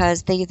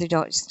because they either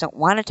don't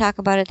want to talk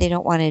about it, they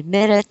don't want to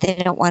admit it, they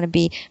don't want to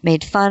be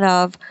made fun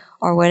of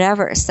or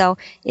whatever. So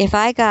if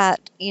I got,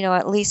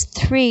 at least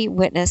 3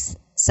 witness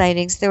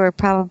sightings, there were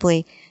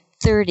probably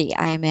 30,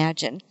 I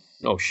imagine.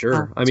 Oh,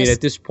 sure. I mean, at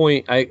this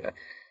point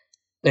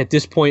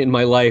in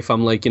my life,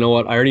 I'm like, you know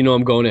what? I already know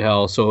I'm going to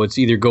hell, so it's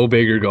either go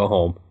big or go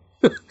home.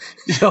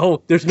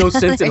 So there's no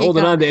sense in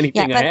holding on to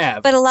anything I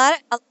have. But a lot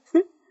of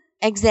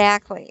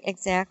exactly.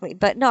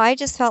 But no, I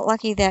just felt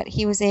lucky that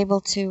he was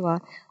able to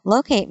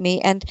locate me.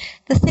 And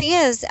the thing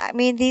is, I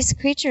mean, these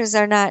creatures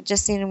are not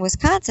just seen in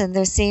Wisconsin;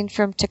 they're seen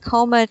from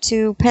Tacoma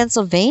to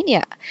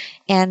Pennsylvania,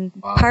 and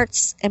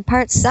parts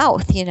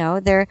south.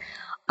 They're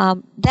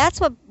that's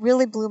what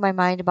really blew my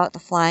mind about the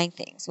flying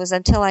things was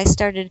until I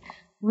started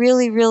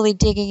really, really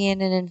digging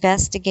in and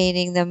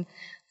investigating them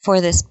for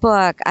this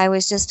book. I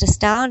was just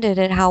astounded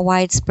at how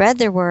widespread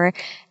there were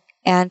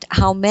and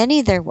how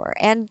many there were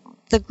and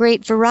the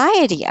great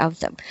variety of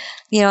them.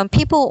 And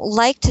people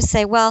like to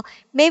say, well,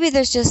 maybe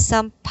there's just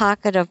some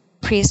pocket of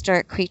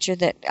prehistoric creature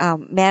that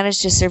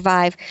managed to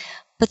survive.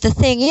 But the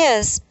thing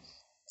is,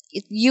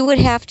 you would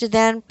have to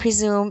then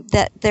presume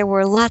that there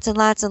were lots and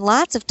lots and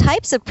lots of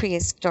types of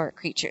prehistoric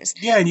creatures.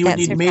 Yeah, and you would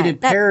need mated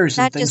pairs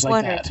and things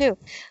like that. Not just one or two.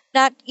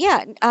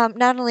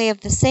 Not only of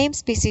the same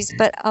species,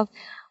 but of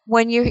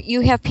when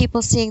you have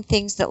people seeing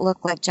things that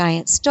look like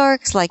giant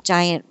storks, like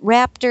giant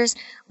raptors,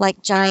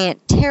 like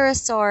giant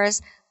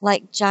pterosaurs,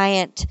 like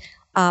giant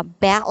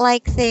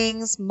bat-like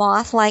things,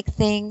 moth-like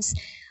things.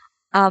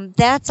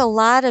 That's a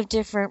lot of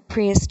different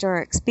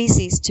prehistoric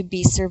species to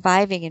be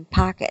surviving in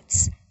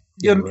pockets.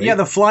 Yeah, right? Yeah,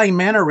 the flying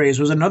manta rays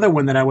was another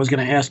one that I was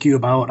going to ask you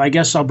about. I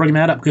guess I'll bring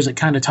that up because it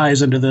kind of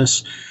ties into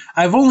this.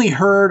 I've only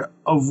heard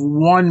of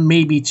one,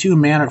 maybe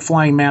two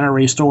flying manta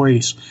ray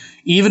stories.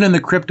 Even in the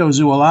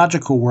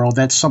cryptozoological world,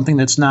 that's something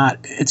that's not,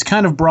 it's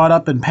kind of brought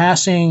up in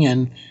passing,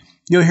 and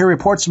you'll hear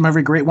reports from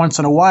every great once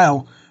in a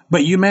while,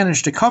 but you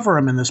managed to cover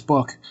them in this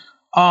book.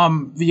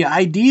 The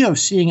idea of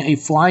seeing a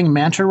flying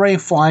manta ray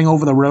flying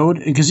over the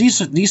road, because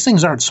these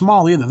things aren't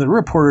small either. The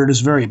reported is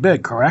very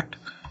big, correct?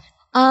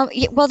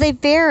 Well, they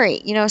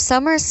vary.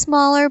 Some are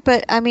smaller,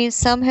 but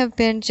some have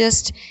been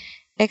just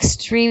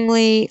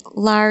extremely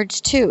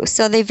large too.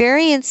 So they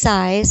vary in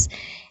size,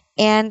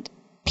 and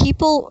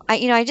people,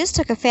 I just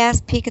took a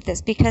fast peek at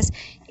this because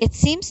it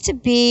seems to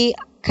be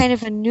kind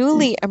of a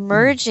newly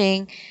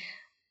emerging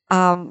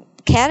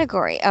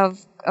category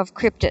of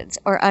cryptids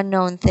or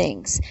unknown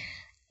things.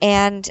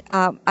 And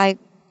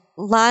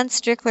Lon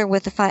Strickler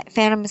with the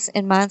Phantoms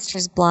and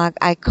Monsters blog,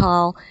 I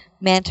call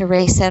Manta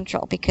Ray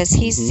Central, because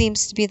he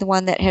seems to be the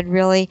one that had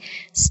really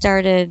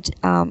started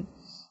to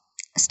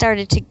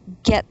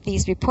get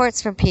these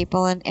reports from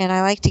people, and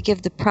I like to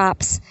give the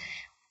props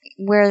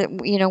where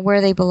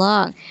they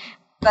belong.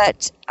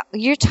 But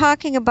you're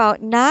talking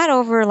about not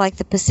over like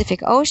the Pacific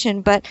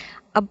Ocean, but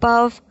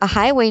above a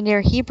highway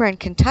near Hebron,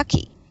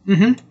 Kentucky.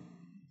 Mm-hmm.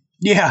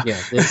 Yeah.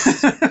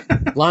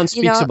 Lon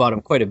speaks about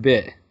them quite a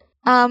bit.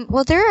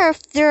 Well, there are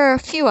a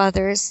few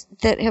others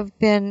that have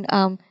been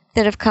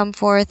that have come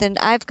forth, and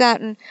I've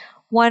gotten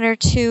one or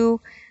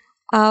two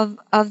of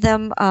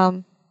them.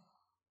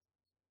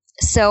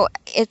 So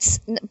it's,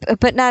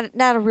 but not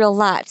a real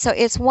lot. So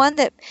it's one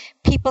that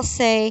people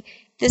say,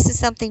 this is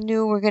something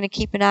new, we're going to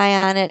keep an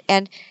eye on it,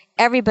 and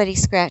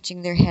everybody's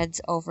scratching their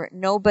heads over it.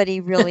 Nobody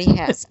really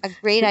has a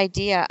great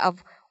idea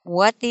of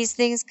what these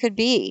things could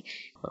be.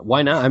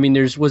 Why not?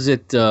 Was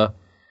it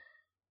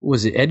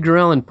Edgar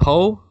Allan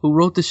Poe who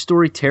wrote the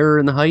story Terror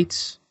in the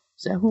Heights?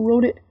 Is that who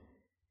wrote it?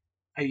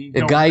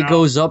 The guy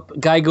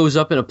goes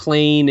up in a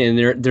plane,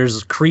 and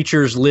there's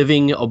creatures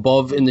living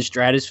above in the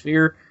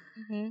stratosphere,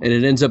 and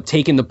it ends up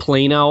taking the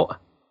plane out.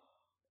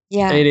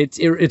 Yeah, and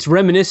it's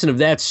reminiscent of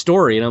that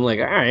story, and I'm like,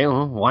 all right,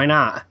 well, why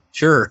not?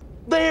 Sure.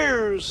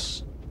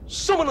 There's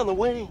someone on the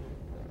way.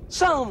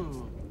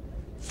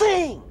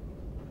 Something.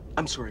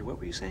 I'm sorry, what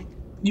were you saying?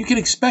 You can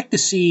expect to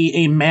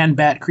see a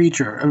man-bat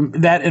creature.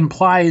 That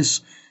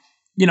implies,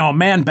 a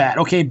man-bat.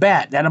 Okay,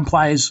 bat. That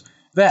implies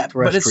that.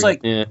 But it's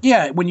like,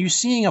 when you're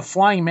seeing a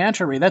flying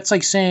manta ray, that's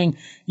like saying,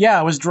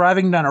 I was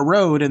driving down a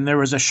road and there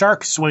was a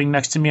shark swimming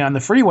next to me on the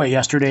freeway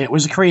yesterday. It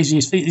was the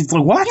craziest thing. It's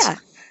like, what? Yeah.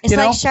 It's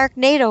like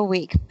Sharknado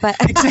week, but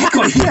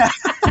exactly, yeah.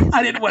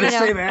 I didn't want to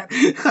say that.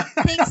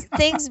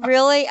 things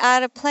really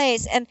out of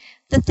place, and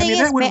the thing is,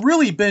 that would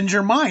really bend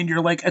your mind.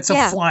 You're like, it's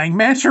a flying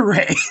manta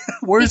ray.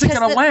 Where is it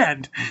going to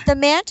land? The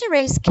manta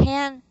rays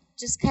can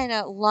just kind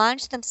of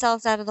launch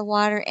themselves out of the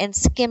water and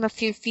skim a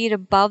few feet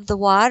above the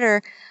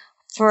water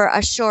for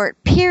a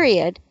short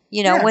period.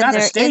 When not they're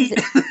a state.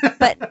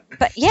 but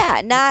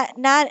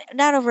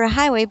not over a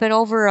highway, but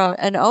over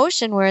an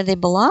ocean where they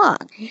belong.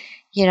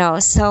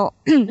 So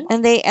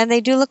and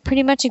they do look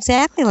pretty much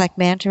exactly like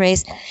manta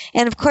rays.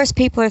 And of course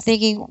people are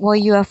thinking, well,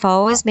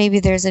 UFOs, maybe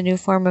there's a new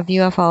form of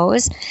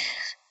UFOs.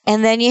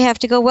 And then you have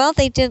to go, well,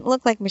 they didn't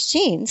look like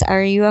machines.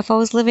 Are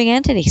UFOs living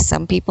entities?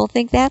 Some people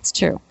think that's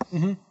true.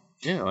 Mm-hmm.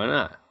 Yeah, why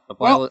not?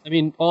 Well,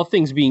 all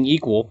things being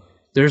equal,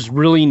 there's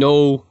really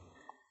no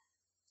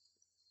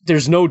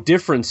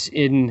difference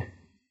in,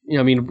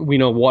 we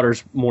know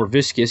water's more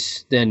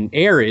viscous than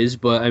air is,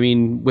 but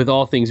with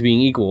all things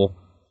being equal,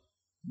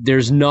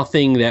 there's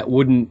nothing that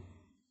wouldn't.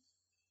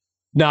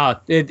 No.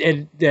 That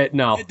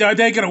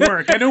ain't gonna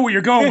work. I know where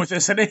you're going with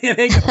this, and it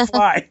ain't gonna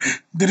fly.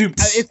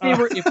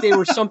 If they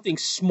were something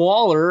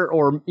smaller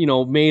or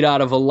made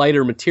out of a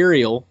lighter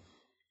material,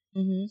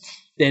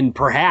 then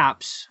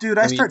perhaps. Dude,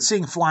 I start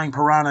seeing flying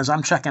piranhas.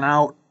 I'm checking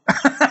out.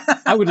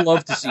 I would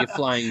love to see a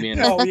flying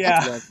man. Oh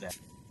yeah. Love that.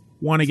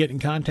 Want to get in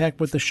contact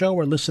with the show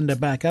or listen to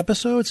back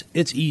episodes?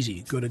 It's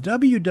easy. Go to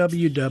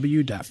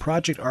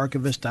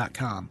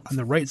www.projectarchivist.com. On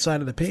the right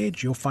side of the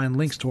page, you'll find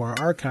links to our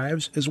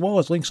archives, as well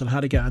as links on how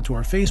to get onto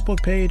our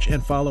Facebook page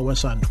and follow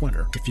us on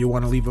Twitter. If you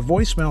want to leave a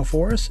voicemail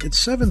for us, it's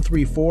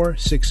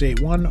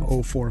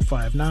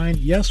 734-681-0459.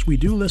 Yes, we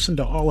do listen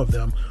to all of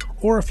them.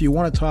 Or if you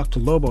want to talk to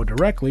Lobo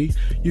directly,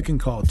 you can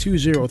call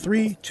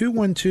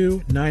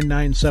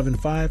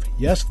 203-212-9975.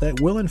 Yes, that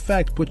will in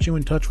fact put you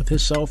in touch with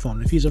his cell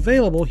phone. If he's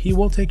available, he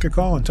will take your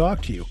call and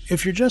talk to you.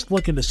 If you're just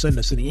looking to send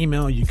us an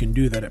email, you can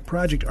do that at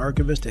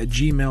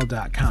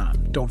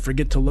projectarchivist@gmail.com. Don't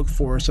forget to look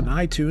for us on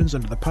iTunes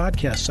under the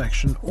podcast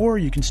section, or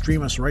you can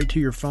stream us right to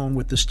your phone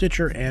with the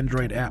Stitcher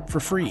Android app for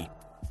free.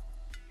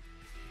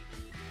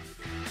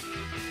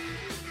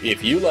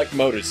 If you like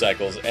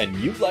motorcycles and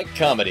you like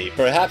comedy,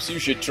 perhaps you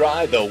should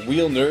try the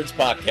Wheel Nerds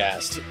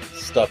podcast.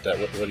 Stop that.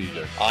 What are you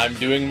doing? I'm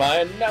doing my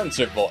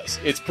announcer voice.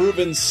 It's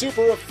proven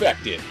super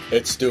effective.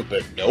 It's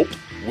stupid. Nope.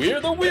 We're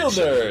the Wheel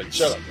Nerds.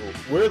 Shut up.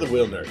 We're the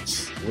Wheel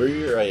Nerds.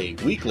 We're a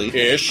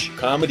weekly-ish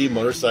comedy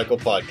motorcycle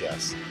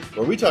podcast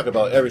where we talk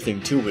about everything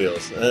two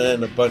wheels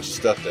and a bunch of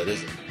stuff that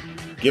isn't.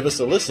 Give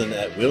us a listen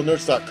at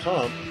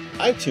wheelnerds.com,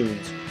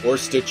 iTunes, or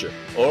Stitcher.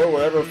 Or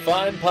wherever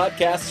fine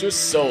podcasts are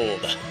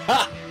sold.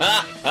 Ha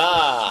ha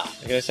ha!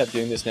 I gotta stop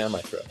doing this now, my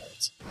throat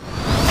hurts.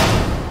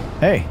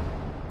 Hey,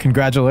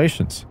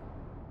 congratulations.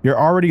 You're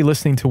already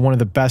listening to one of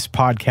the best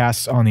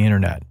podcasts on the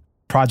internet,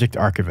 Project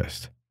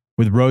Archivist,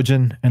 with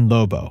Rojan and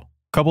Lobo, a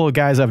couple of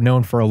guys I've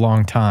known for a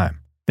long time.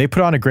 They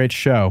put on a great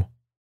show,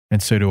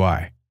 and so do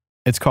I.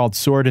 It's called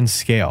Sword and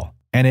Scale,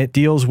 and it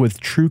deals with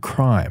true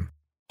crime,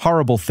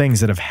 horrible things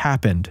that have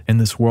happened in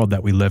this world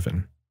that we live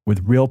in,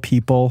 with real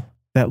people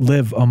that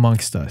live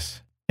amongst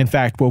us. In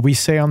fact, what we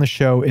say on the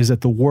show is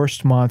that the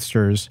worst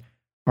monsters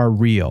are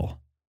real.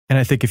 And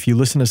I think if you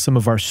listen to some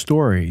of our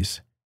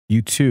stories,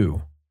 you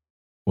too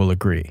will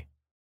agree.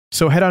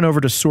 So head on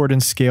over to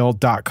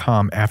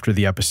swordandscale.com after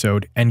the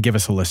episode and give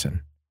us a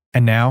listen.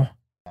 And now,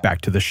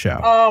 back to the show.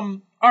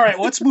 All right,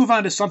 let's move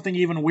on to something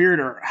even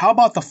weirder. How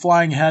about the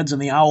flying heads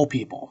and the owl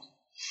people?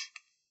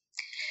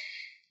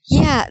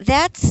 Yeah,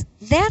 that's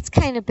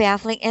kind of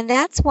baffling, and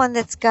that's one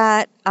that's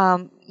got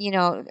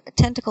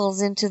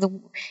tentacles into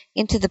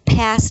the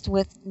past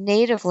with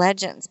native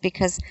legends,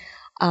 because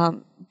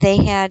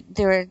there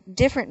are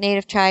different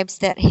native tribes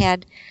that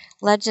had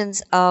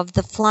legends of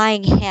the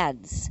flying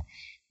heads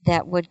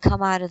that would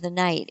come out of the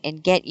night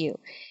and get you.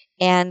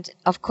 And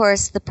of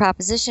course, the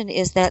proposition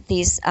is that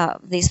these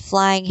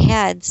flying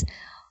heads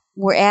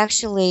were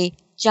actually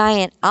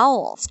giant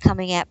owls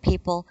coming at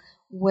people,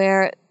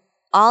 where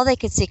all they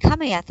could see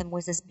coming at them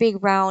was this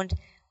big round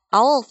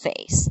owl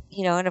face,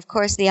 and of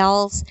course the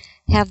owls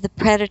have the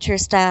predator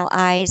style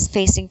eyes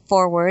facing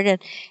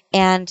forward,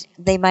 and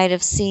they might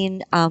have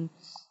seen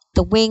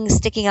the wings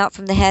sticking out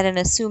from the head and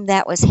assume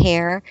that was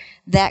hair,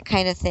 that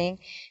kind of thing.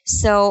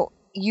 So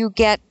you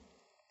get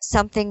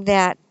something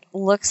that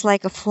looks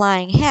like a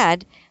flying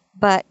head,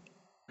 but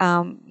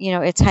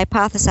it's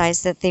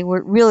hypothesized that they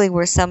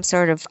were some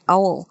sort of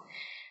owl,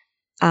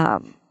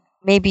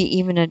 maybe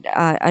even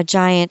a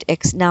giant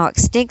now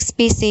extinct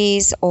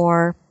species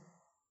or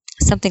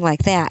something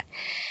like that.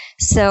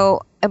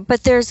 So,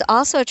 but there's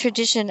also a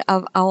tradition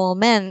of owl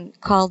men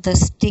called the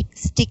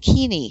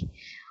Stikini,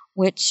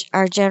 which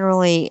are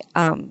generally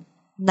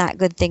not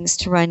good things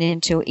to run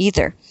into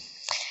either.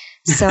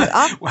 So,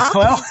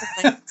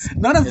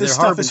 none of this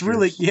stuff is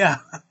really,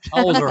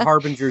 owls are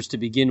harbingers to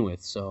begin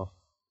with, so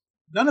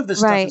none of this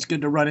stuff is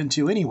good to run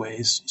into,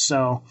 anyways.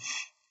 So,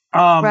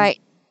 right,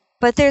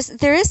 but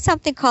there is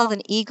something called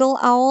an eagle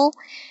owl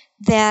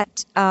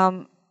that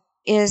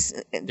is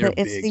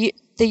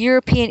the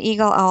European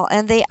eagle owl,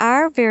 and they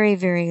are very,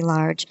 very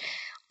large.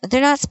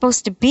 They're not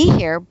supposed to be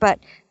here, but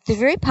they're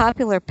very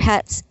popular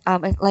pets.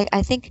 Like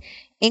I think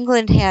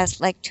England has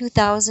like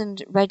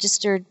 2,000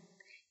 registered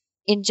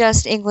in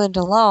just England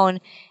alone,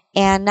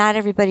 and not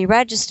everybody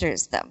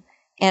registers them.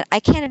 And I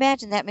can't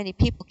imagine that many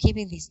people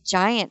keeping these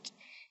giant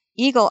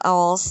eagle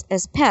owls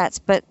as pets,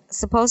 but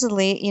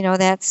supposedly,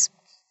 that's,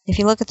 if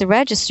you look at the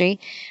registry,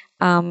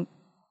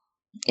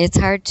 it's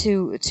hard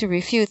to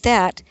refute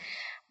that.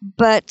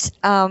 But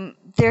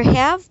there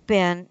have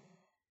been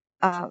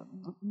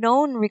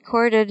known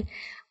recorded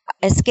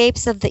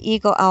escapes of the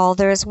eagle owl.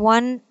 There is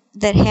one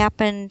that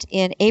happened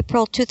in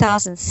April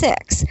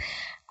 2006.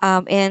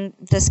 And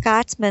the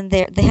Scotsman,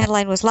 the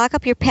headline was, "Lock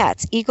up your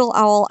pets, eagle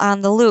owl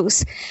on the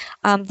loose."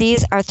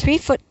 These are 3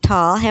 foot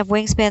tall, have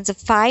wingspans of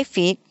 5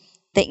 feet.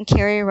 They can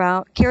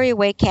carry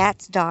away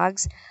cats,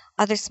 dogs,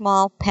 other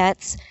small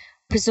pets,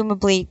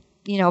 presumably,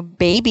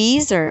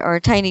 babies or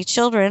tiny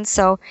children.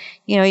 So,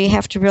 you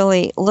have to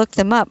really look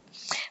them up.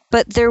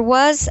 But there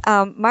was,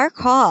 Mark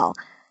Hall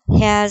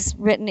has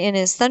written in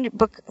his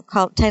book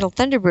titled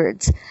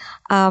Thunderbirds,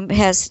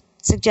 has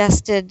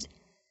suggested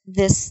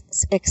this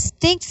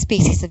extinct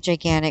species of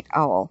gigantic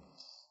owl,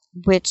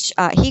 which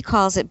he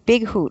calls it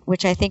Big Hoot,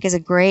 which I think is a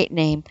great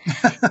name.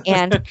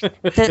 And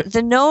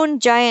the known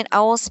giant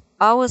owl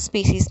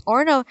species,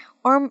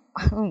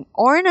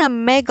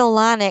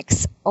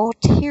 Ornamegalonyx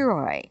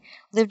oteroi,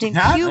 lived in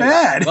Cuba. Not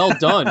bad. Well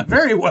done.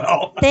 Very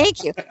well.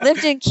 Thank you.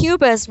 Lived in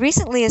Cuba as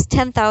recently as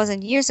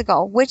 10,000 years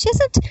ago, which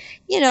isn't,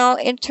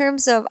 in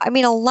terms of, a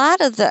lot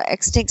of the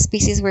extinct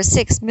species were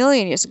 6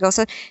 million years ago.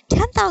 So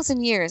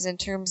 10,000 years in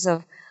terms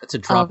of That's a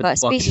drop in the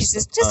species.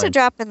 bucket. It's just a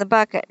drop in the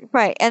bucket,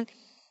 right? And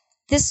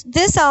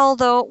this owl,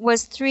 though,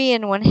 was 3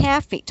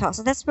 1/2 feet tall,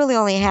 so that's really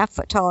only a half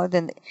foot taller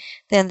than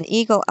the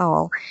eagle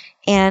owl.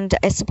 And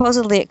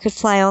supposedly it could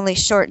fly only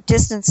short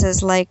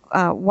distances like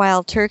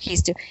wild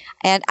turkeys do.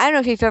 And I don't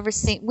know if you've ever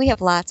seen. We have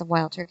lots of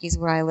wild turkeys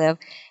where I live,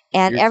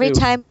 and every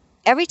time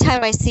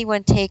I see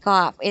one take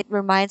off, it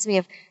reminds me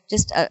of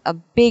just a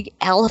big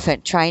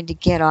elephant trying to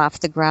get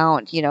off the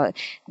ground.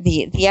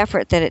 The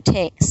effort that it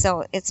takes.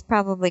 So it's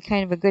probably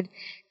kind of a good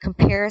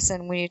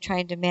comparison when you're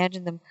trying to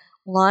imagine them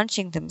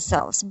launching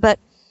themselves. But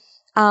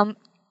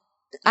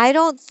I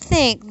don't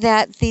think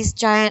that these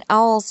giant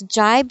owls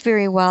jibe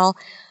very well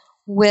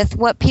with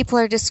what people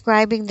are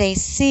describing they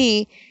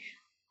see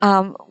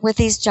with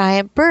these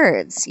giant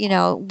birds.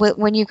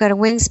 When you've got a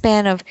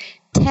wingspan of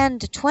 10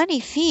 to 20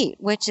 feet,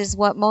 which is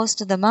what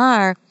most of them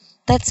are,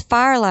 that's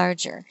far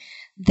larger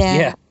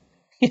than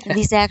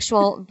these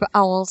actual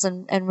owls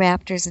and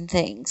raptors and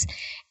things.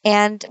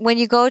 And when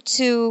you go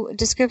to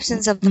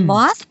descriptions of the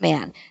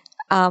Mothman,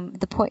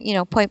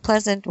 Point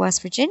Pleasant,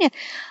 West Virginia,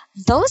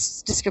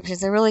 those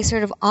descriptions are really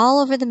sort of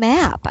all over the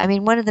map. I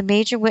mean, one of the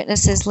major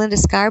witnesses, Linda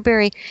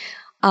Scarberry,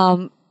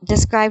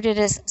 described it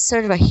as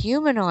sort of a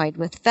humanoid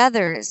with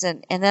feathers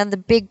and then the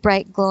big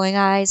bright glowing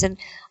eyes, and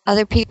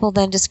other people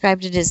then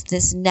described it as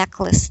this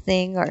necklace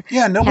thing. Or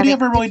nobody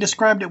ever really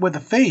described it with a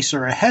face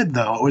or a head,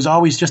 though. It was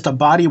always just a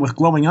body with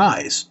glowing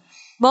eyes.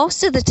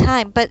 Most of the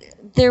time, but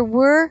there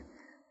were,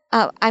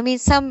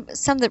 some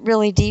that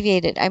really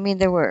deviated. I mean,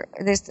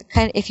 there's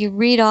if you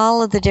read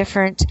all of the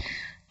different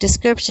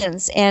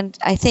descriptions, and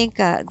I think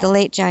the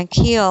late John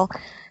Keel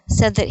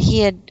said that he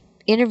had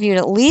interviewed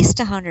at least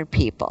 100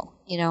 people,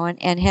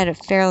 and had a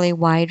fairly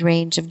wide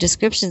range of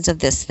descriptions of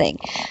this thing.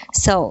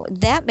 So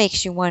that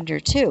makes you wonder,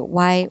 too,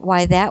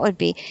 why that would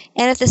be.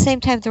 And at the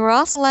same time, there were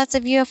also lots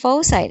of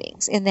UFO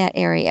sightings in that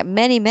area,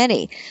 many,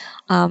 many.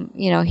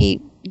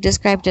 He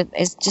described it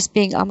as just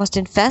being almost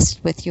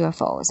infested with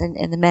UFOs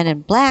and the Men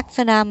in Black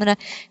phenomena.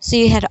 So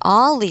you had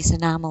all these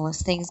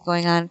anomalous things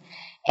going on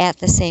at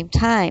the same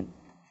time.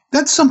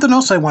 That's something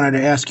else I wanted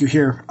to ask you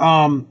here.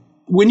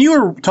 When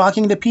you were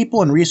talking to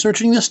people and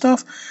researching this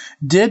stuff,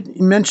 did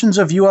mentions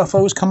of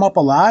UFOs come up a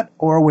lot,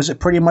 or was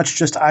it pretty much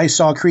just I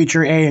saw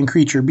creature A and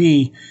creature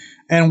B?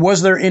 And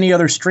was there any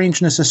other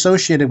strangeness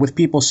associated with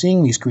people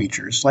seeing these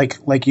creatures,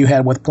 like you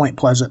had with Point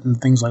Pleasant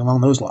and things along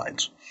those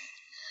lines?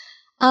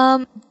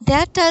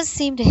 That does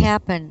seem to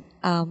happen.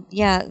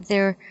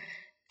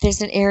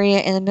 There's an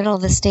area in the middle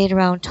of the state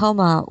around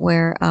Tomah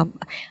where I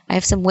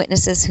have some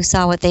witnesses who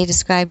saw what they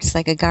described as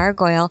like a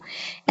gargoyle,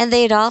 and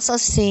they had also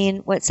seen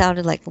what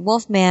sounded like the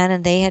Wolfman,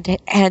 and they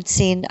had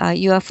seen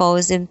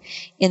UFOs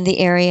in the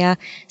area.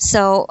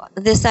 So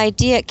this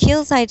idea,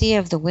 Keel's idea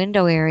of the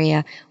window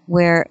area,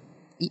 where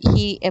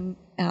he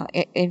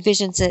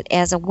envisions it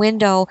as a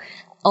window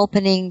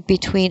opening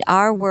between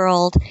our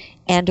world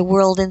and a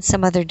world in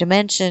some other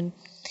dimension,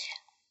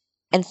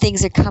 and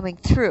things are coming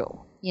through,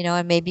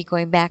 and maybe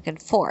going back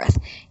and forth.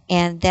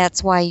 And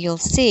that's why you'll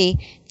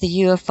see the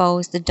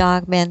UFOs, the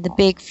Dogmen, the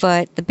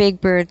Bigfoot, the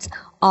Big Birds,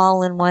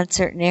 all in one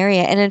certain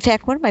area. And in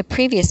fact, one of my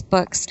previous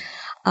books,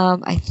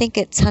 I think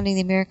it's Hunting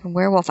the American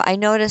Werewolf, I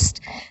noticed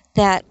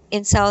that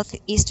in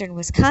southeastern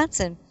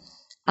Wisconsin,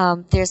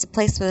 there's a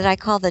place that I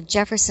call the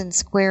Jefferson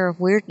Square of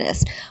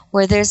Weirdness,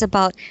 where there's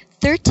about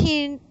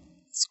 13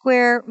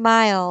 square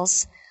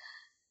miles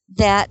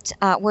that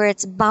where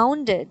it's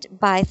bounded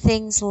by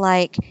things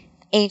like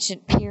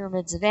ancient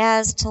pyramids of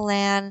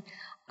Aztalan,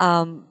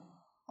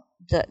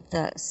 the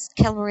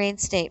Kelmarine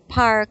State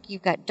Park.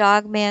 You've got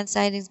Dogman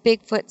sightings,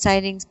 Bigfoot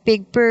sightings,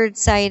 Big Bird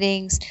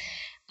sightings.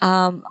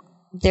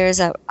 There's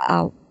a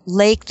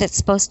lake that's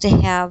supposed to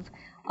have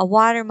a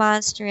water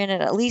monster in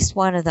it, at least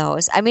one of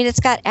those. I mean,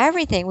 it's got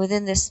everything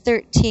within this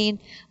 13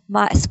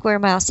 square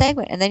mile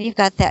segment. And then you've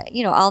got that,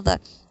 all the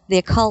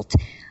occult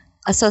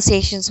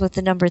associations with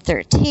the number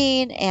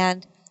 13,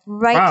 and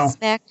right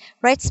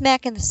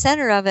smack in the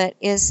center of it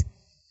is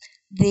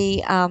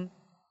the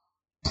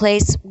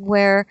place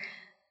where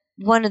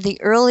one of the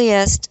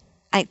earliest,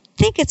 I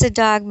think it's a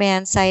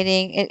Dogman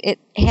sighting. It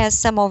has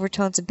some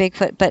overtones of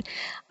Bigfoot, but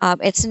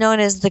it's known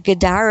as the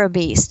Gadara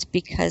Beast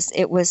because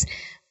it was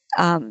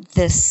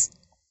this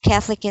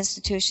Catholic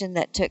institution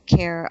that took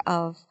care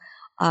of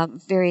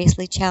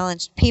variously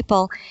challenged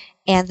people,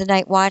 and the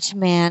night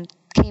watchman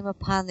came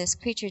upon this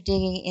creature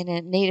digging in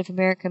a Native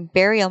American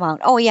burial mound.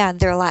 Oh, yeah, and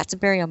there are lots of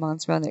burial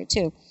mounds around there,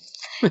 too.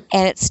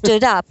 And it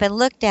stood up and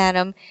looked at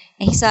him,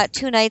 and he saw it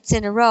 2 nights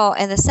in a row.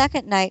 And the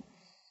second night,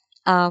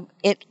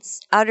 it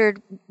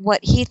uttered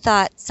what he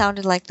thought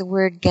sounded like the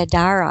word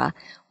Gadara,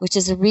 which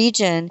is a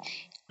region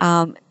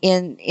in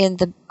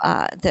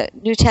the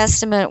New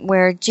Testament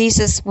where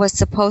Jesus was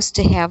supposed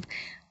to have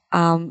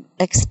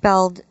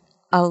expelled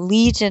a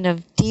legion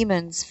of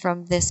demons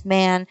from this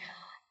man,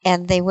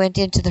 and they went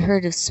into the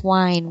herd of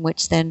swine,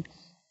 which then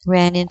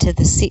ran into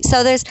the sea.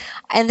 So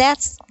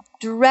that's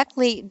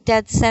directly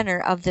dead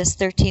center of this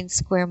 13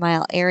 square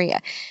mile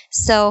area.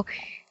 So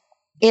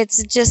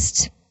it's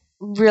just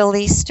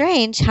really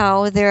strange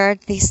how there are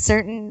these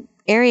certain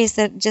areas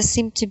that just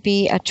seem to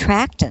be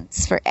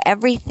attractants for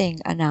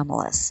everything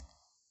anomalous.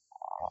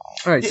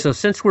 All right, so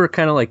since we're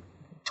kind of like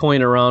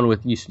toying around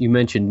with, you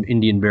mentioned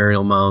Indian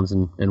burial mounds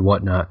and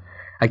whatnot,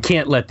 I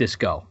can't let this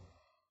go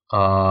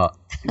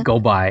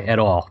by at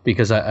all,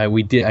 because I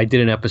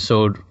did an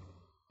episode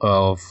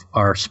of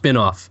our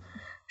spin-off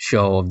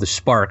show of The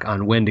Spark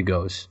on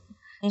Wendigos.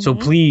 Mm-hmm. So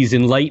please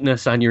enlighten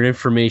us on your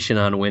information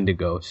on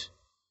Wendigos.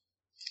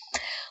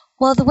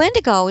 Well, the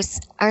Wendigos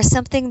are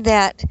something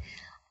that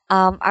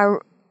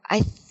are, I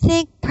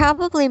think,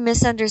 probably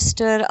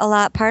misunderstood a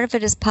lot. Part of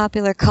it is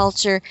popular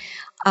culture.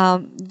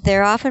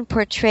 They're often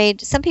portrayed,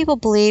 some people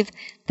believe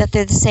that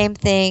they're the same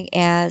thing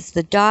as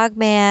the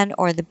Dogman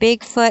or the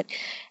Bigfoot,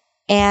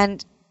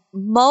 and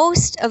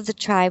most of the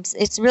tribes,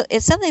 it's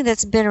something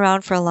that's been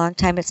around for a long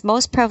time. It's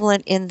most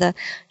prevalent in the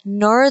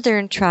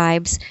northern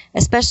tribes,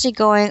 especially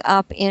going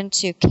up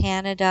into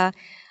Canada,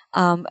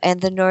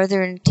 and the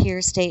northern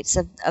tier states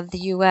of the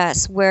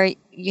U.S., where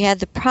you had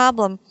the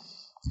problem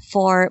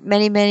for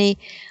many, many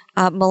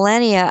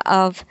millennia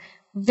of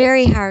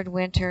very hard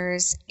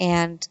winters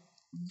and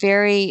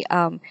very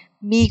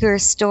meager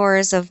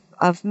stores of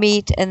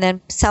meat, and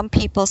then some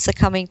people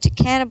succumbing to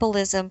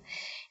cannibalism.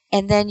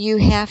 And then you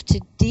have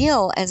to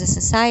deal as a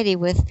society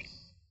with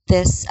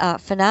this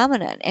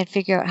phenomenon and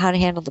figure out how to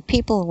handle the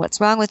people and what's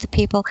wrong with the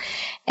people.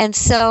 And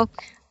so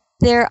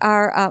there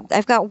are,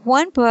 I've got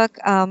one book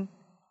from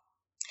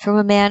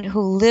a man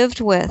who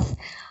lived with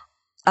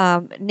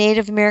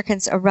Native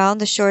Americans around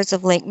the shores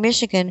of Lake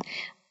Michigan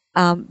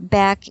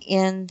back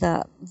in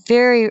the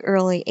very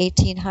early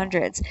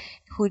 1800s,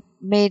 who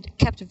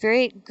kept a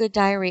very good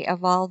diary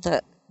of all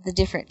the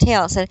different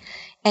tales. And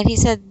he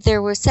said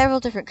there were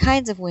several different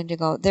kinds of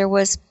Wendigo. There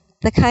was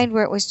the kind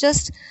where it was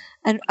just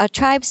a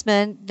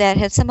tribesman that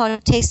had somehow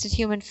tasted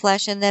human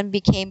flesh and then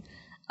became,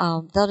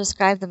 they'll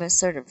describe them as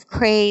sort of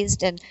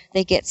crazed, and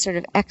they get sort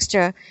of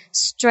extra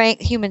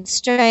strength, human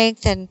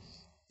strength, and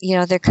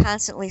they're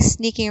constantly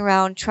sneaking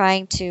around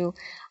trying to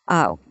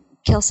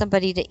kill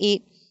somebody to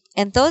eat.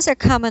 And those are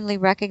commonly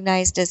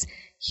recognized as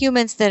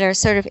humans that are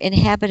sort of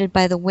inhabited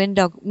by the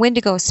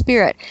Wendigo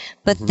spirit.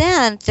 But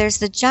then there's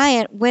the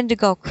giant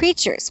Wendigo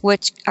creatures,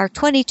 which are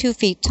 22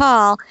 feet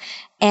tall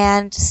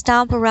and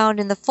stomp around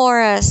in the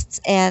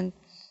forests, and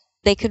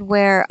they could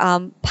wear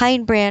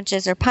pine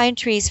branches or pine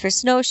trees for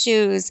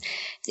snowshoes.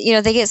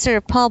 They get sort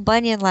of Paul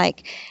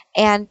Bunyan-like.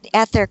 And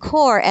at their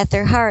core, at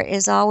their heart,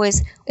 is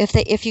always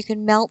if you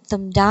can melt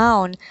them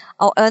down.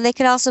 Oh, and they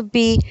could also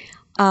be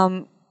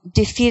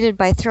defeated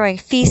by throwing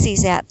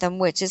feces at them,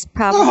 which is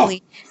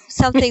probably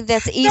something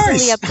that's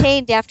easily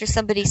obtained after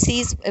somebody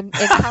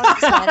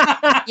encounters one,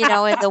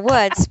 in the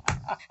woods.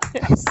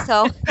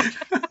 So,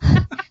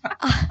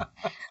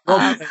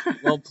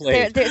 well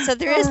played. So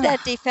there is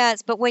that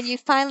defense, but when you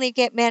finally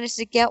manage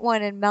to get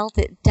one and melt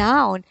it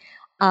down,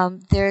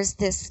 there's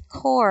this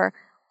core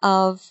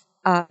of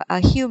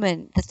a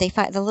human that they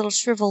find, the little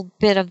shriveled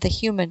bit of the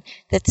human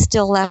that's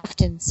still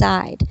left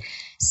inside.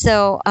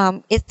 So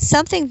it's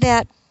something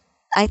that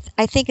I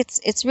think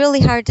it's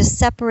really hard to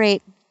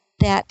separate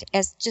that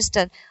as just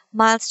a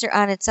monster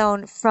on its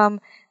own from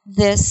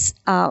this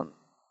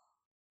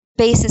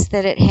basis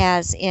that it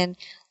has in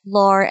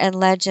lore and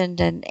legend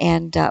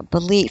and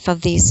belief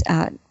of these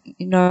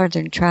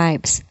northern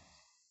tribes.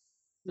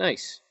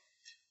 Nice.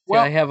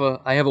 Well, yeah,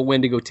 I have a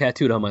Wendigo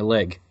tattooed on my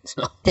leg.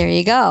 So. There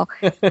you go.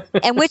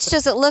 And which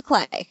does it look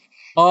like?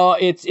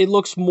 It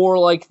looks more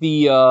like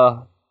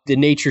the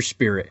nature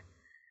spirit.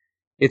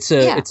 It's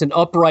an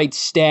upright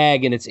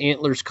stag, and its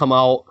antlers come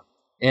out,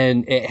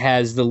 and it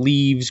has the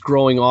leaves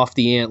growing off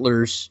the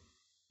antlers.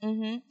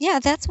 Mm-hmm. Yeah,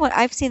 that's what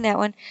I've seen that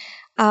one.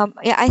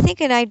 Yeah, I think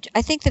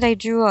that I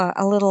drew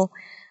a little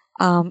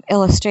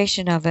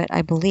illustration of it.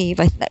 I believe.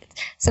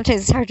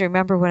 Sometimes it's hard to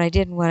remember what I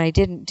did and what I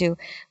didn't do.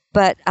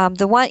 But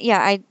the one,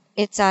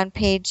 it's on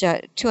page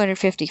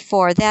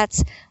 254.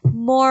 That's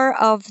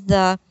more of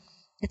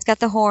it's got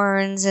the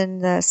horns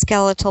and the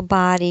skeletal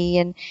body,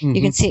 and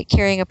you can see it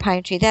carrying a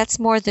pine tree. That's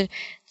more the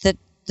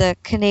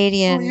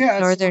Canadian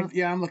northern.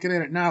 I'm looking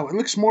at it now. It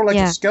looks more like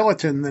a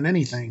skeleton than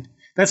anything.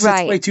 That's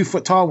right. 22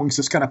 foot tall once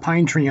it's got a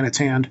pine tree in its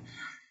hand.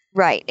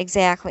 Right,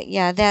 exactly.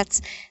 Yeah,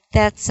 that's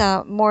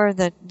more of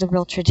the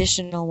real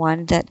traditional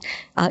one that,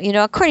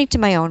 according to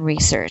my own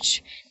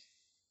research.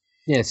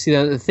 Yeah, see,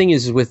 the thing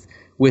is with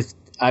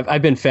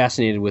I've been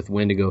fascinated with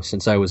Wendigo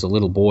since I was a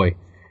little boy,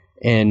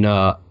 and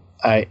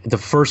the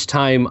first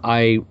time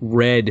I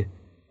read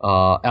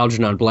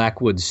Algernon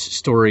Blackwood's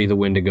story, The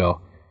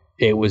Wendigo,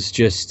 it was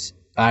just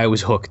I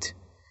was hooked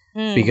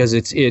because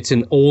it's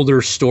an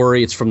older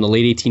story. It's from the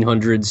late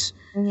 1800s,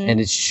 and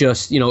it's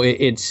just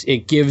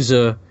it gives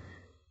a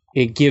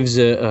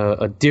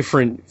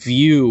different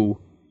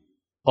view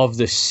of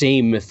the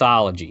same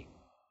mythology.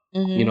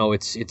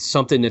 It's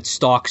something that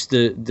stalks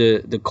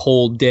the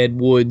cold dead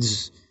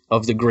woods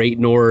of the Great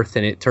North,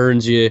 and it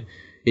turns you.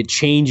 It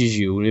changes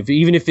you.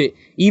 Even if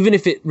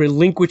it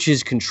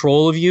relinquishes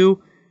control of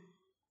you,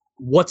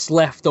 what's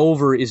left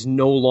over is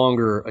no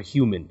longer a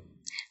human.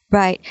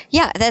 Right.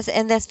 Yeah.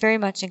 That's very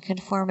much in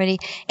conformity.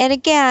 And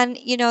again,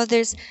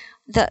 there's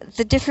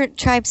the different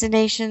tribes and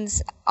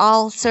nations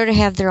all sort of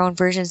have their own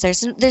versions.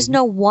 There's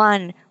no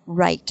one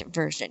right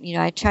version.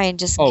 I try and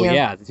just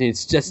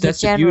it's just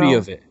that's the beauty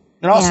of it.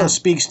 It also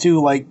speaks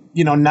to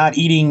not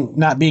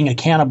being a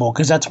cannibal,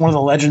 because that's one of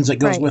the legends that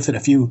goes with it.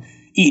 If you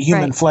eat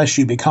human flesh,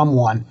 you become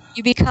one.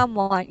 You become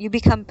one. You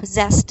become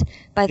possessed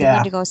by the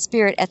Wendigo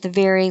spirit at the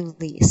very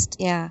least.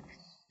 Yeah.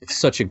 It's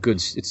such a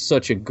good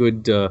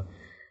a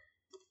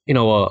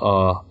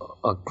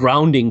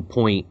grounding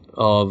point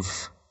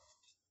of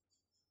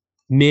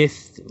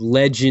myth,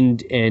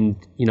 legend, and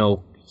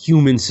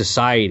human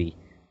society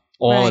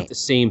all at the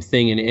same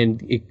thing,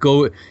 and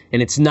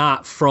it's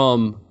not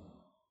from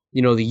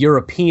the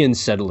European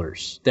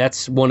settlers.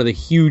 That's one of the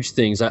huge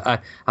things.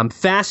 I'm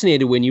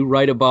fascinated when you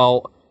write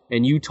about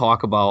and you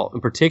talk about,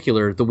 in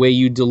particular, the way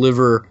you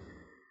deliver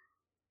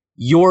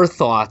your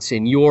thoughts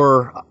and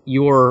your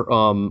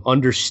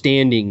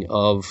understanding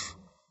of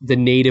the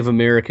Native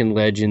American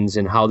legends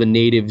and how the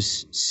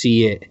natives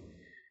see it.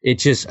 It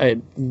just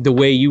the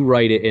way you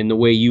write it and the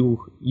way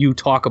you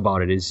talk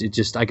about it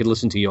I could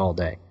listen to you all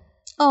day.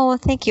 Oh,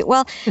 thank you.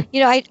 Well,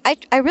 I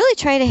really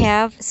try to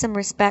have some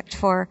respect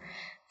for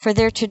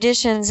their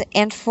traditions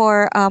and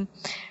for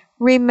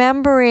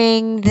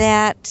remembering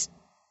that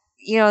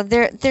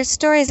their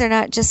stories are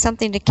not just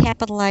something to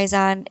capitalize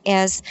on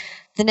as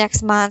the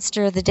next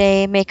monster of the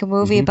day, make a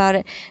movie about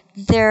it.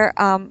 They're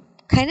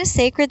kind of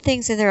sacred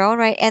things in their own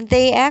right, and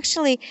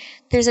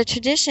there's a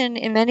tradition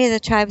in many of the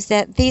tribes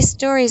that these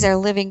stories are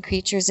living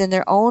creatures in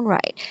their own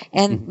right.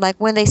 And like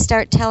when they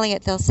start telling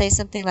it, they'll say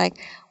something like,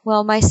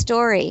 well, my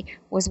story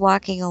was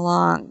walking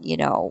along,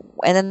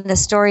 and then the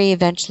story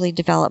eventually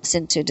develops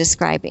into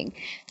describing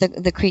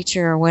the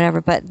creature or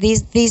whatever. But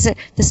these are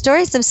the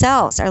stories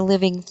themselves are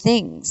living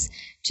things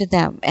to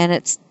them, and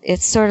it's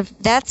sort of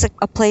that's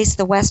a place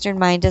the Western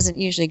mind doesn't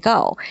usually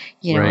go.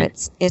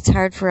 Right. It's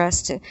hard for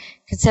us to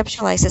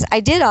conceptualize this. I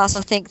did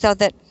also think, though,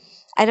 that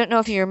I don't know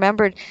if you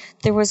remembered,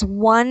 there was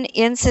one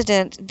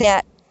incident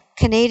that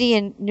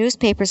Canadian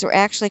newspapers were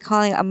actually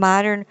calling a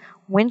modern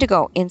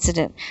Wendigo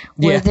incident,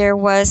 where there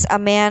was a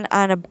man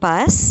on a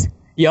bus.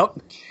 Yep.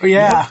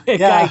 Yeah.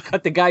 Guy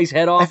cut the guy's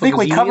head off. I think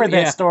we covered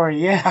that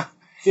story. Yeah.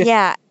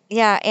 Yeah.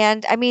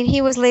 And I mean,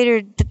 he was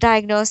later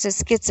diagnosed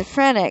as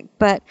schizophrenic,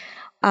 but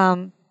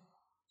no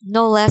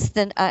less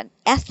than an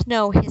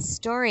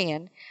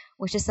ethno-historian,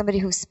 which is somebody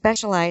who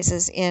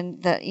specializes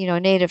in the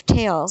native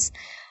tales,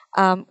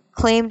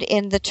 claimed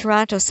in the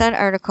Toronto Sun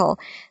article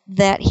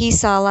that he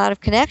saw a lot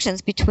of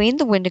connections between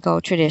the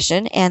Wendigo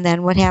tradition and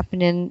then what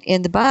happened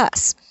in the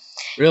bus.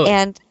 Really?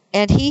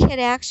 And he had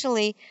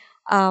actually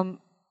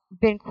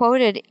been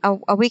quoted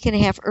a week and a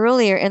half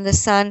earlier in the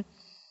Sun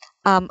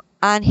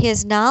on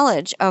his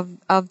knowledge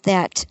of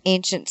that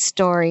ancient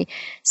story.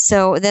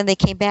 So then they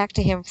came back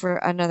to him for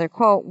another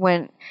quote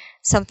when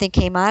something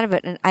came out of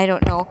it, and I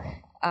don't know.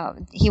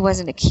 He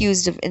wasn't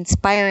accused of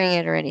inspiring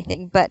it or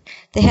anything, but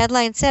the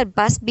headline said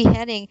bus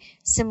beheading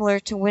similar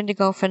to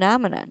Wendigo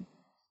phenomenon.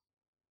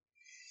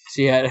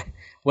 See,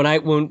 when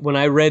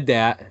I read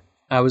that,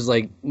 I was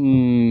like,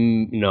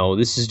 no,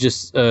 this is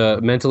just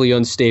a mentally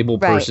unstable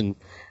person.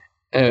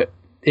 Right.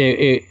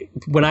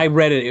 When I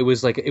read it, it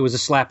was a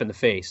slap in the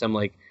face. I'm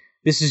like,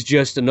 this is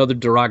just another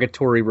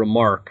derogatory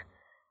remark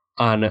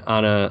on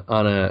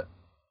a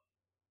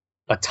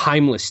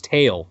timeless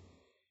tale.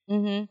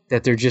 Mm-hmm.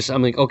 That they're just,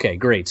 I'm like, okay,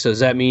 great. So does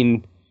that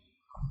mean,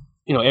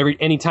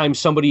 anytime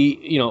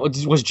somebody,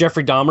 was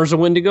Jeffrey Dahmer's a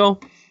Wendigo?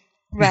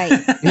 Right.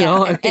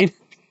 I mean,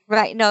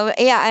 right. No,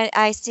 yeah,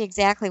 I see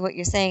exactly what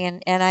you're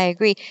saying, and I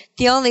agree.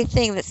 The only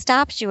thing that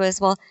stops you is,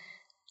 well,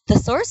 the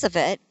source of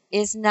it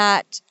is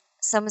not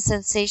some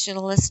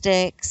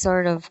sensationalistic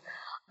sort of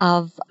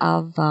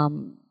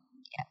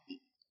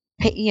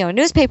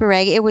newspaper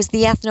rag. It was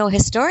the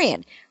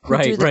ethno-historian who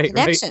drew the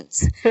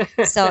connections.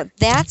 Right. So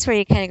that's where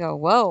you kind of go,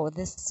 whoa,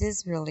 this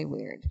is really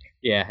weird.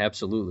 Yeah,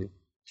 absolutely.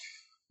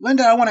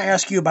 Linda, I want to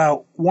ask you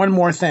about one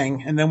more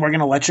thing, and then we're going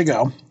to let you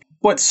go.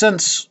 But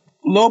since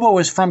Lobo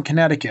is from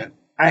Connecticut,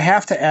 I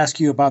have to ask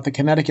you about the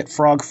Connecticut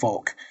frog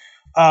folk.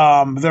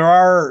 There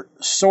are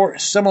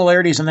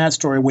similarities in that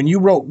story. When you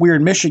wrote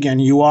Weird Michigan,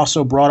 you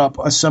also brought up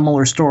a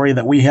similar story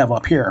that we have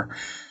up here.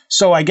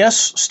 So I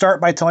guess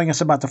start by telling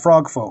us about the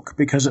frog folk,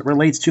 because it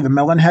relates to the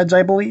Melonheads,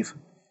 I believe.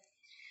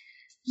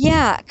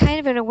 Yeah, kind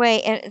of in a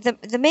way. And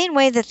the main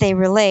way that they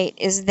relate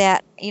is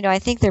that, I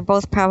think they're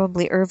both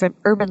probably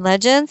urban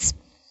legends,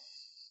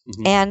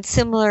 and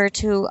similar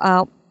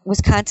to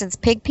Wisconsin's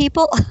pig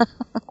people.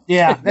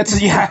 I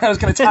was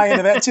going to tie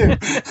into that too.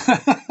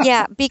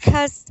 Yeah,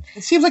 because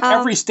it seems like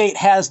every state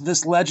has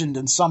this legend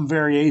in some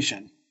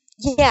variation.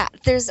 Yeah,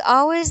 there's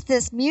always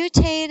this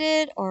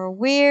mutated or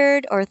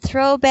weird or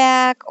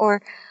throwback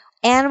or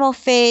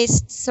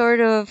animal-faced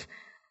sort of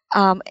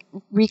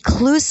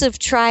reclusive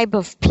tribe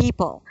of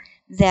people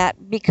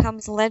that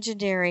becomes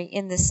legendary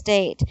in the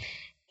state.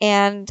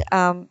 And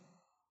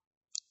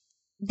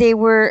they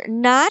were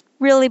not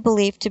really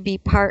believed to be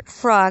part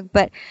frog,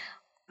 but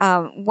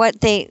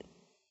what they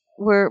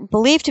were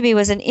believed to be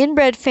was an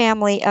inbred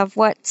family of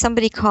what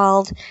somebody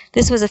called,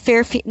 this was a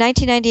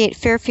 1998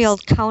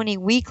 Fairfield County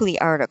Weekly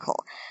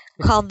article,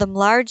 called them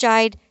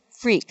large-eyed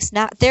freaks.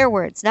 Not their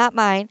words, not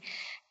mine.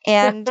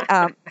 And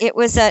it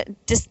was a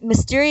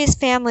mysterious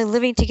family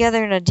living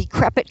together in a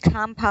decrepit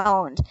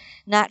compound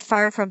not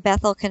far from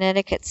Bethel,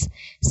 Connecticut's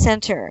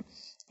center.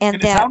 And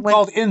in a town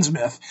called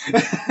Innsmouth.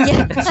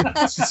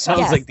 Yeah.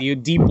 Sounds like the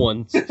deep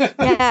ones.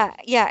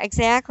 Yeah,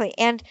 exactly.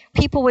 And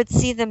people would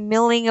see them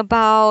milling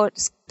about,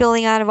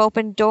 spilling out of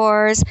open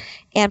doors,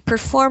 and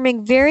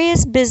performing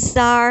various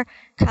bizarre,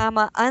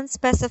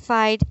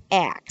 unspecified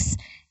acts.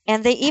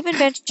 And they even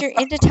venture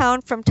into town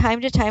from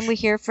time to time, we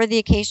hear, for the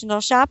occasional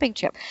shopping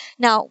trip.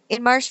 Now,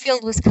 in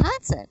Marshfield,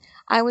 Wisconsin,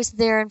 I was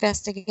there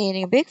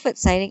investigating a Bigfoot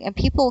sighting, and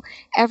people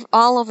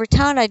all over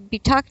town, I'd be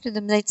talking to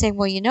them, they'd say,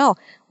 well,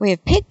 we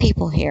have pig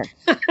people here.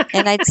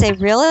 And I'd say,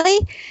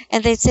 really?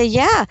 And they'd say,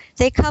 yeah,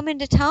 they come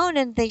into town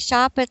and they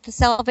shop at the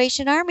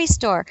Salvation Army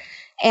store,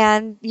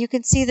 and you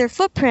can see their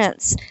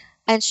footprints.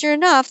 And sure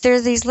enough,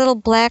 there's these little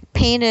black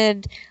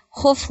painted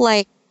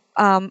hoof-like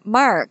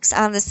marks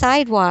on the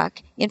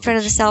sidewalk in front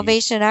of the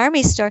Salvation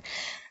Army store.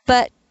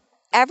 But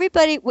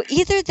everybody,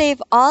 either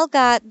they've all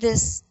got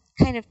this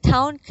kind of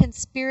town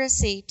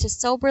conspiracy to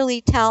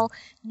soberly tell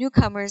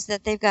newcomers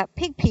that they've got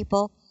pig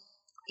people,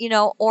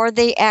 or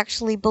they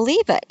actually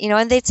believe it,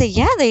 and they'd say,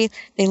 yeah, they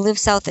live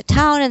south of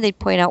town, and they'd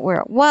point out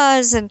where it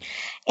was, and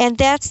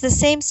that's the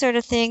same sort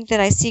of thing that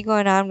I see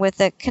going on with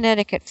the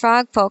Connecticut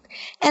frog folk,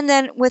 and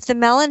then with the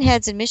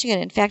Melonheads in Michigan.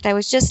 In fact, I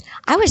was just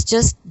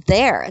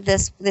there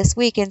this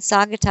week in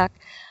Saugatuck,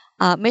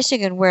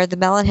 Michigan, where the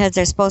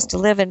Melonheads are supposed to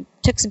live, and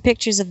took some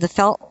pictures of the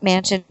Felt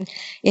Mansion.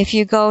 If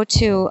you go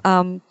to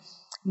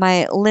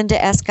my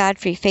Linda S.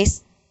 Godfrey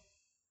Facebook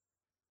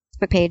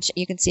page,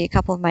 you can see a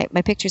couple of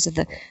my pictures of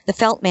the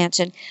Felt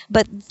Mansion.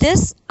 But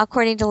this,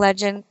 according to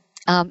legend,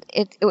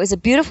 it was a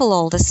beautiful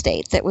old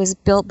estate that was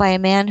built by a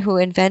man who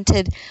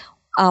invented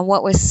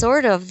what was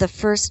sort of the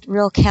first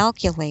real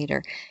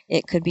calculator,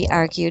 it could be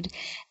argued.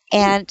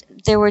 And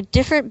there were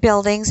different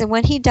buildings, and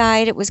when he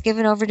died, it was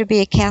given over to be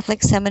a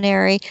Catholic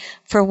seminary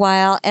for a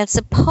while, and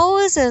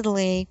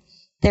supposedly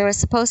there was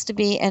supposed to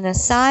be an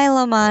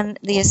asylum on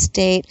the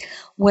estate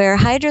where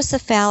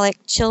hydrocephalic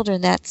children,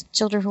 that's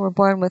children who were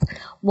born with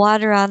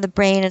water on the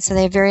brain, and so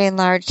they have very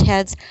enlarged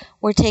heads,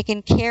 were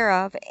taken care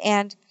of.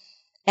 And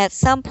at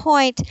some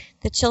point,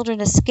 the children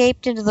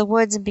escaped into the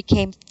woods and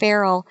became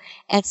feral,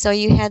 and so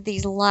you had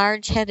these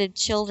large-headed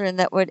children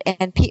that would,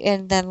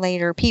 and then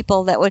later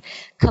people that would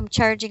come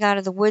charging out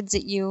of the woods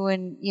at you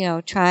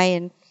and try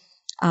and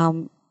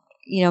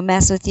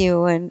mess with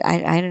you, and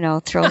I don't know,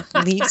 throw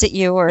leaves at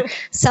you or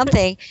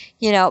something,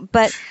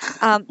 But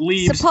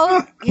leaves.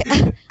 Suppose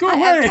Go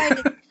away.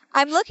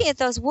 I'm looking at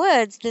those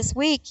woods this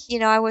week.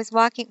 I was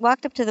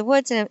walked up to the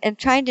woods and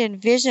trying to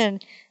envision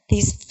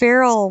these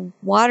feral,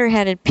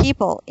 water-headed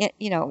people,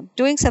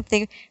 doing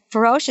something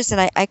ferocious,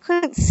 and I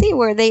couldn't see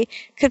where they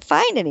could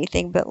find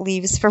anything but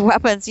leaves for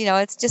weapons.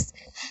 It's just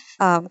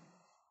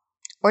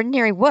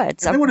ordinary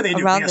woods. And then what do they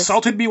do? They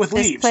assaulted me with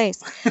leaves.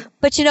 Place.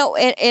 But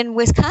in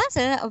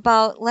Wisconsin,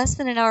 about less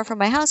than an hour from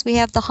my house, we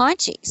have the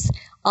Haunchies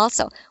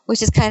also,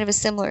 which is kind of a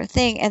similar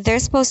thing. And they're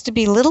supposed to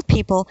be little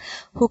people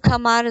who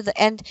come out of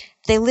and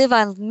they live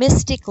on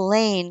Mystic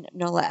Lane,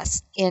 no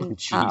less, in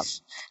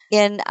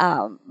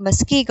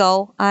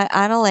Muskego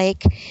on a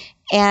lake,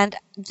 and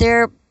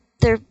their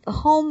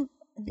home.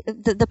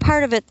 The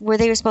part of it where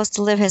they were supposed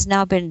to live has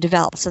now been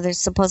developed, so they're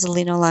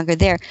supposedly no longer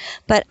there.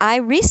 But I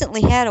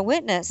recently had a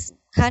witness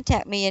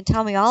contact me and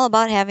tell me all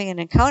about having an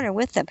encounter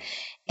with them,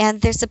 and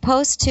they're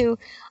supposed to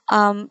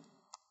come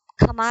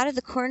out of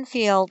the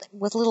cornfield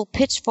with little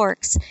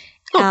pitchforks,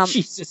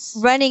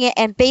 running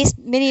and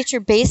miniature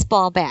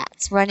baseball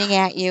bats running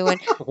at you, and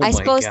I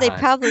suppose they'd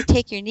probably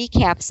take your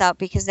kneecaps out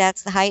because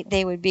that's the height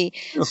they would be.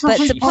 But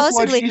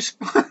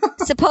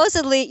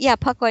supposedly, yeah,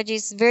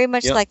 Pukwudgies, very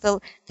much like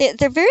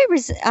they're very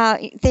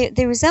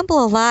they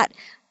resemble a lot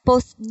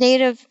both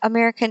Native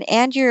American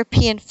and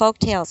European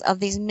folktales of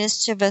these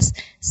mischievous,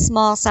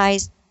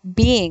 small-sized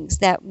beings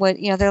that would,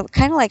 they're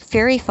kind of like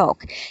fairy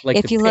folk.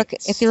 If you look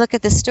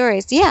at the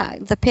stories,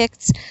 the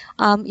Picts,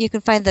 you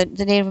can find the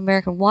Native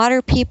American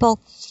water people.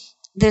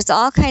 There's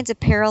all kinds of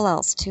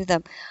parallels to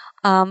them,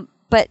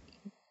 but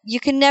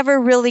you can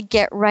never really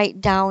get right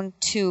down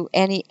to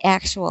any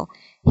actual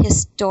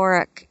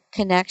historic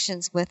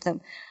connections with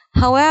them.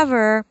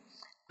 However,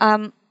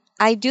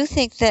 I do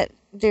think that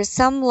there's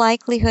some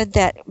likelihood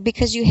that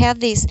because you have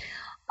these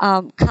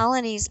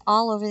colonies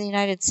all over the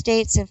United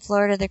States. In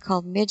Florida, they're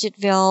called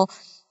Midgetville.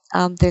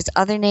 There's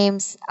other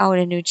names out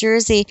in New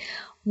Jersey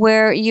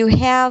where you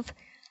have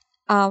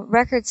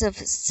records of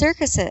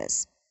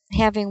circuses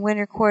having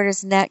winter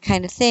quarters and that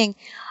kind of thing.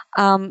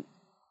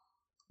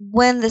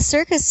 When the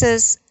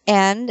circuses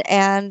end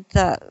and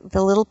the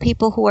little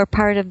people who are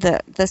part of the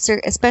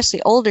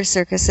especially older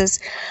circuses,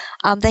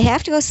 they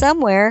have to go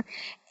somewhere.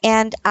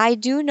 And I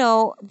do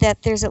know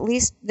that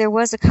there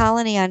was a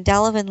colony on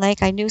Delavan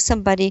Lake. I knew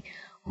somebody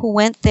who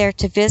went there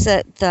to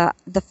visit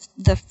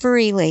the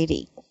furry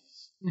lady,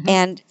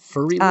 and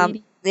furry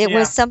lady. It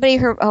was somebody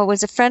who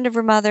was a friend of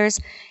her mother's,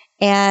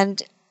 and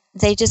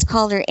they just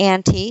called her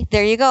Auntie.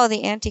 There you go,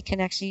 the Auntie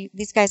connection.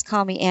 These guys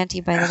call me Auntie,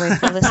 by the way,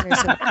 for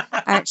listeners who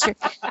aren't sure.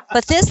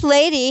 But this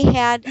lady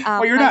had.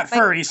 Well, you're not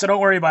furry, so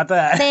don't worry about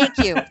that. Thank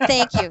you.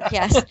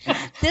 Yes,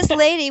 this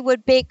lady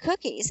would bake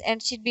cookies,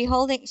 and she'd be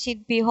holding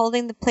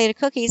the plate of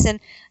cookies, and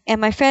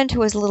my friend,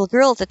 who was a little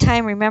girl at the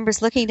time,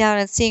 remembers looking down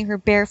and seeing her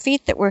bare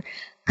feet that were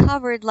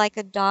covered like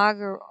a dog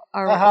or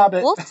a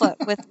wolf foot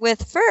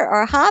with fur,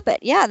 or a hobbit.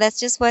 Yeah, that's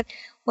just what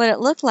it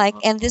looked like.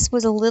 And this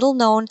was a little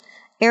known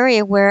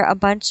area where a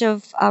bunch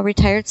of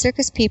retired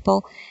circus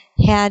people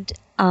had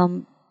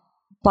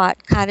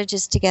bought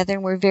cottages together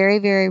and were very,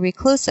 very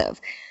reclusive.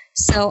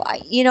 So,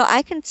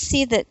 I can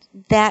see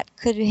that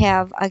could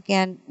have,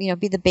 again,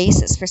 be the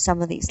basis for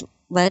some of these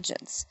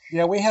legends.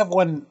 Yeah, we have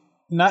one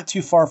not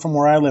too far from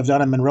where I live,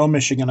 down in Monroe,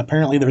 Michigan.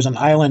 Apparently there's an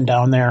island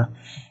down there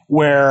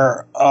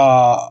where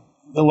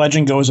the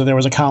legend goes that there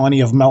was a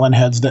colony of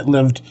melonheads that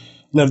lived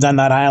lived on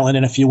that island,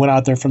 and if you went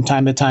out there from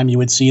time to time, you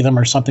would see them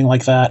or something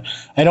like that.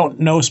 I don't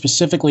know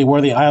specifically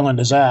where the island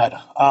is at.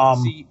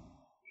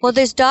 Well,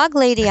 there's Dog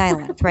Lady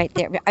Island right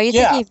there. Are you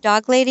thinking of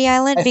Dog Lady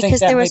Island? I think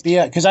that might be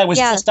it, because I was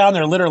just down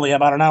there literally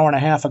about an hour and a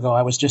half ago.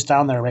 I was just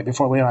down there right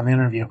before we went on the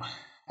interview.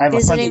 I have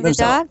visiting the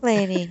Dog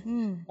Lady.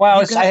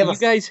 Well, you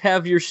guys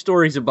have your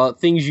stories about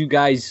things you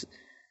guys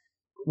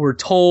were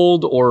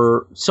told,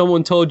 or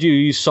someone told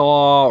you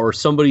saw, or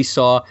somebody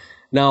saw.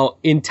 Now,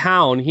 in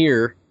town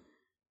here,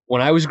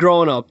 when I was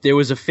growing up, there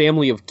was a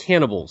family of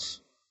cannibals.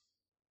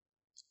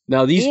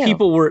 Now, these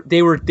people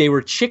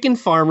were chicken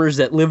farmers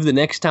that lived the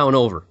next town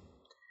over.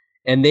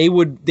 And they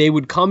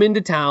would come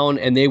into town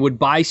and they would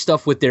buy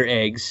stuff with their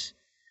eggs,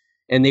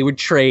 and they would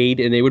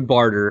trade and they would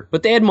barter,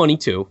 but they had money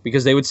too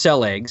because they would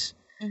sell eggs.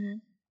 Mm-hmm.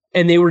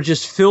 And they were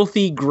just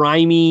filthy,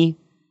 grimy,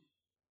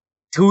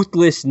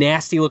 toothless,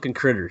 nasty looking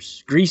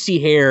critters, greasy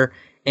hair,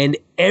 and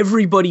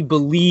everybody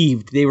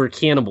believed they were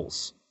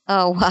cannibals.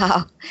 Oh,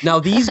 wow. Now,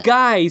 these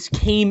guys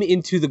came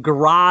into the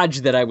garage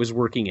that I was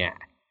working at.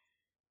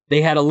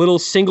 They had a little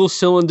single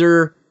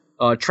cylinder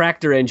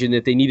tractor engine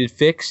that they needed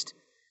fixed.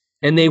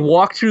 And they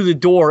walked through the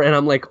door, and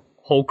I'm like,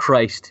 "Oh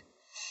Christ,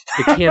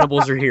 the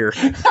cannibals are here!"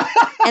 And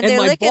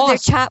they're licking their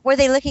chop. Were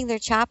they licking their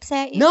chops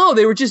at you? No,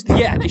 they were just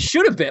they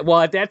should have been.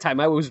 Well, at that time,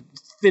 I was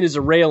thin as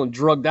a rail and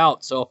drugged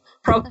out, so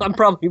I'm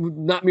probably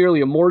not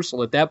merely a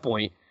morsel at that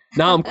point.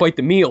 Now I'm quite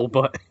the meal,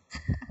 but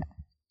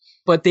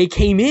they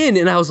came in,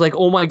 and I was like,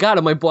 "Oh my God!"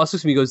 And my boss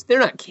looks at me and goes, "They're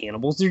not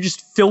cannibals. They're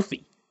just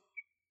filthy."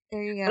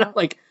 There you go. And I'm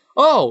like,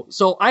 "Oh,"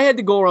 so I had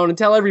to go around and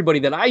tell everybody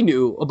that I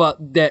knew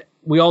about that.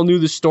 We all knew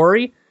the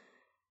story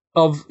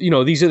of,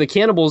 these are the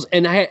cannibals,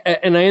 and I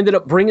ended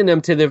up bringing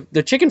them to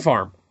the chicken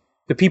farm,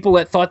 the people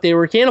that thought they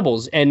were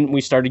cannibals, and we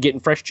started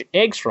getting fresh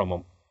eggs from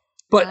them.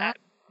 But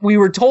we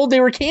were told they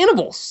were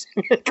cannibals.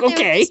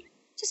 Okay.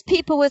 Just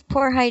people with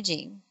poor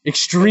hygiene.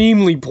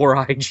 Extremely poor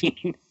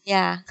hygiene.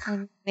 Yeah,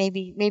 and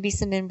maybe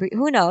some inbreeding.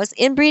 Who knows?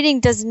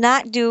 Inbreeding does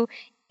not do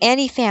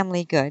any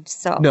family good.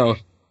 So no.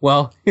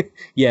 Well,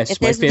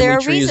 yes, my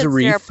family tree is a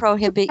reef. There are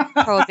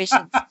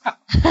prohibitions.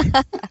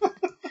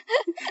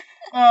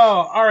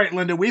 Oh, all right,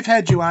 Linda. We've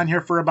had you on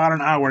here for about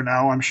an hour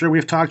now. I'm sure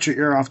we've talked your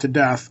ear off to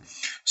death.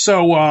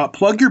 So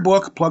plug your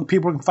book, plug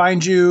people can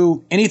find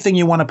you. Anything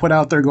you want to put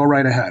out there, go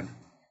right ahead.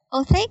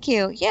 Oh, thank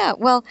you. Yeah,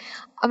 well,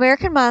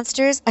 American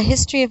Monsters, A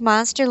History of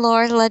Monster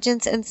Lore,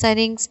 Legends, and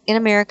Sightings in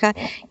America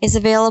is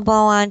available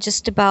on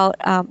just about,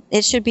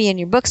 it should be in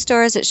your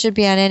bookstores. It should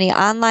be on any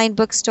online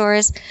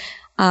bookstores,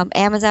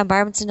 Amazon,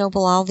 Barnes &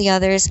 Noble, all the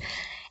others.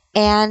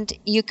 And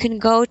you can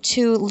go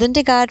to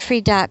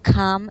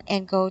lindagodfrey.com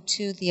and go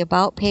to the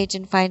About page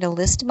and find a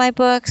list of my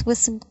books with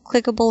some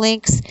clickable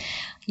links.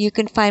 You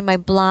can find my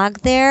blog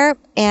there.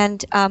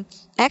 And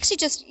actually,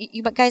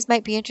 you guys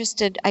might be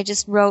interested. I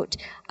just wrote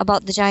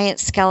about the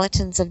giant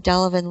skeletons of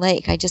Delavan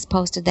Lake. I just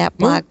posted that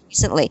blog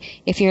recently,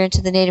 if you're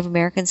into the Native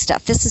American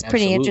stuff. This is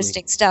pretty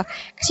interesting stuff.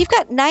 Because you've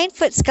got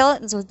 9-foot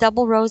skeletons with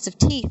double rows of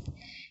teeth,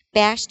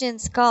 bashed in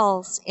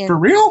skulls. For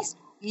real?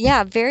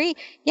 Yeah,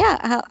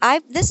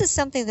 this is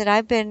something that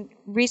I've been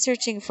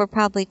researching for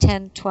probably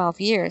 10, 12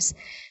 years.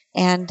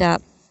 And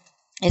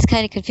it's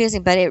kind of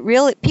confusing, but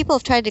people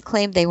have tried to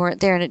claim they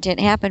weren't there and it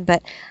didn't happen,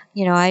 but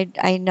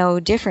I know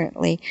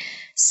differently.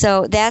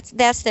 So that's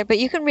there. But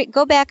you can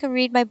go back and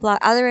read my blog.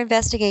 Other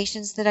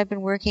investigations that I've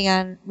been working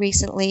on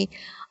recently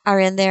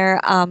are in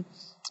there. And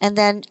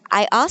then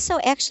I also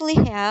actually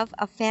have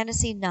a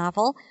fantasy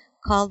novel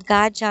called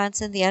God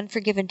Johnson, The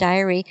Unforgiven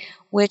Diary,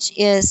 which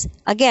is,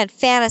 again,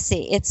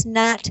 fantasy. It's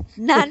not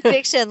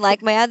nonfiction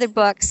like my other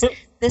books.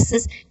 This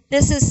is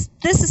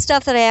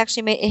stuff that I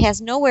actually made. It has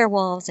no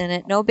werewolves in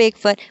it, no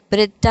Bigfoot, but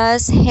it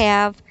does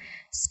have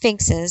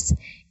sphinxes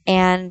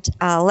and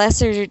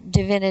lesser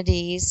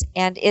divinities,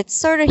 and it's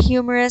sort of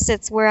humorous.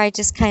 It's where I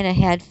just kind of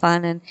had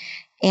fun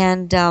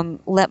and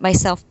let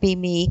myself be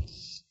me.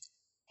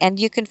 And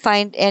you can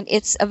find, and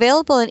it's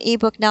available in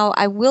ebook now.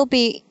 I will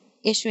be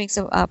issuing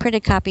some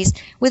printed copies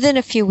within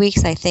a few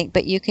weeks, I think,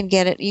 but you can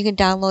get it. You can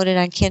download it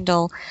on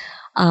Kindle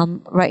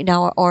right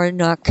now or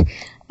Nook,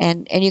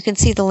 and you can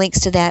see the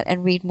links to that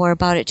and read more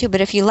about it too. But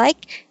if you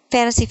like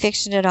fantasy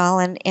fiction at all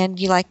and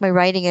you like my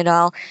writing at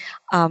all,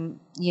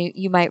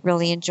 you might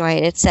really enjoy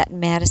it. It's set in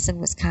Madison,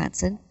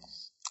 Wisconsin.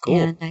 Cool.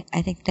 And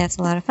I think that's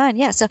a lot of fun.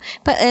 Yeah. So,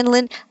 and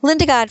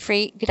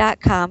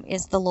lindagodfrey.com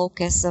is the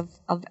locus of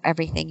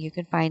everything. You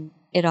can find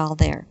it all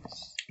there.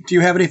 Do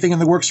you have anything in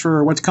the works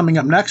for what's coming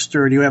up next,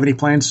 or do you have any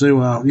plans to,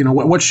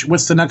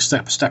 what's the next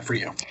step for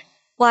you?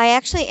 Well, I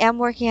actually am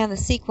working on the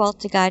sequel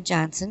to God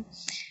Johnson,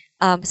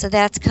 so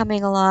that's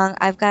coming along.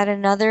 I've got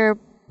another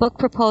book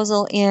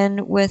proposal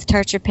in with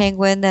Tarcher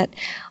Penguin that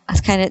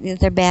is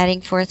they're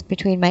batting forth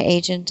between my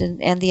agent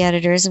and the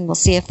editors, and we'll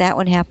see if that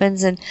one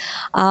happens. And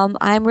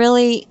I'm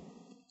really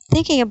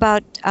thinking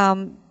about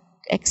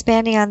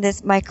expanding on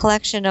my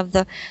collection of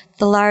the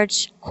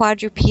large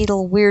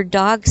quadrupedal weird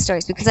dog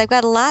stories, because I've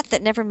got a lot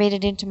that never made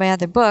it into my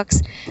other books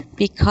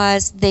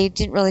because they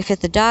didn't really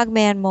fit the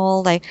Dogman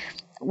mold. I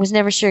was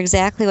never sure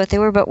exactly what they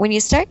were, but when you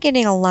start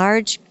getting a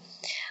large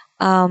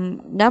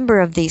number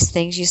of these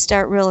things, you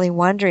start really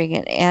wondering.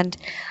 And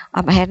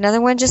I had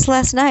another one just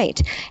last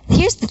night.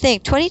 Here's the thing: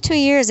 22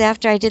 years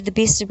after I did the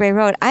Beast of Bray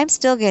Road, I'm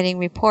still getting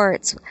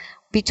reports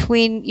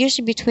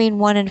usually between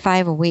 1 and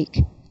 5 a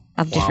week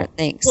of different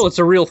things. Well, it's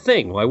a real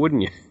thing. Why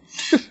wouldn't you?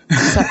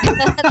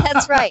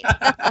 That's right.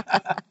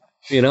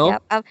 You know?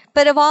 Yeah,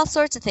 but of all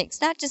sorts of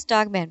things, not just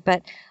dogmen,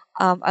 but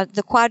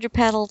the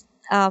quadrupedal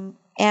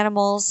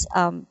animals,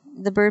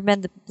 the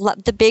birdmen, the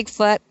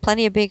Bigfoot,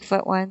 plenty of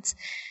Bigfoot ones.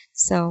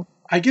 So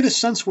I get a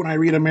sense when I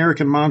read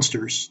American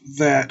Monsters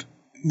that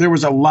there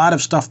was a lot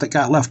of stuff that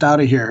got left out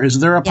of here. Is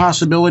there a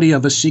possibility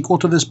of a sequel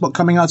to this book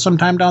coming out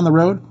sometime down the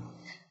road?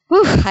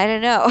 Whew, I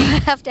don't know. I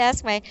have to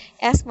ask my.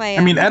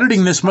 I mean,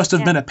 editing this must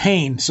have been a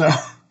pain. So.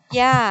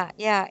 Yeah.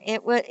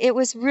 It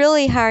was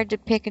really hard to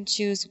pick and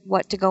choose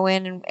what to go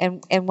in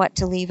and what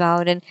to leave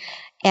out,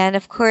 and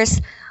of course,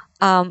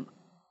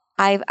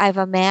 I've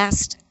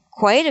amassed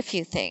quite a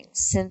few things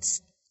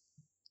since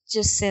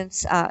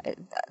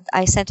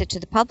I sent it to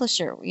the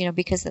publisher.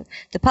 Because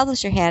the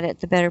publisher had it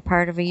the better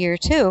part of a year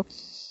too.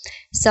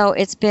 So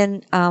it's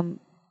been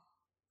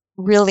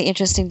really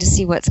interesting to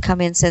see what's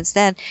come in since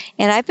then,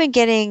 and I've been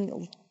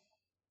getting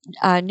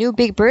new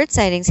big bird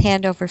sightings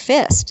hand over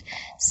fist,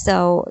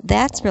 so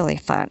that's really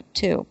fun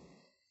too.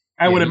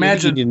 I would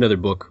imagine you need another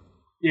book.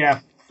 Yeah,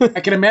 I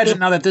can imagine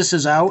now that this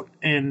is out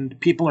and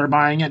people are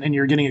buying it and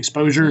you're getting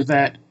exposure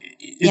that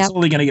it's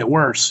only going to get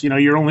worse.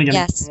 You're only going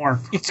to get more.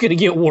 It's going to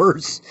get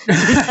worse.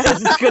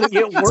 It's going to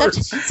get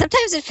worse.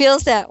 Sometimes it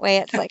feels that way.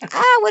 It's like,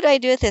 what do I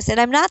do with this? And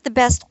I'm not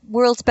the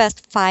world's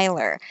best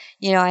filer,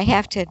 I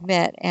have to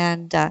admit.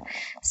 And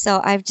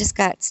so I've just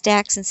got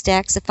stacks and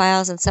stacks of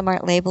files, and some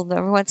aren't labeled.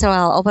 Every once in a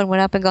while I'll open one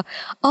up and go,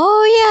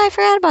 oh yeah, I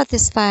forgot about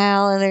this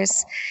file. And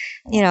there's,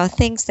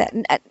 things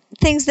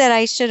that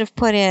I should have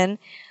put in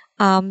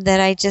that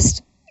I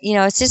just...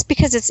 it's just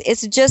because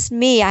it's just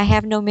me. I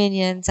have no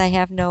minions. I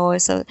have no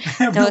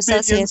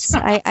associates.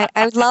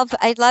 I'd love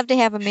to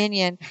have a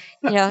minion,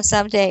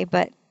 someday.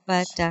 But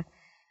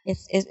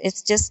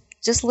it's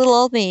just little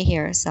old me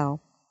here.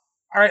 So.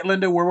 All right,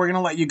 Linda, we're going to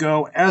let you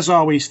go. As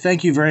always,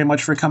 thank you very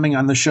much for coming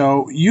on the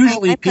show.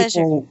 Usually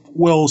people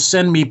will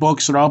send me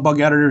books, or I'll bug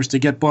editors to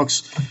get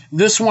books.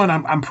 This one,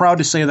 I'm proud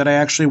to say that I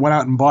actually went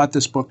out and bought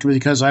this book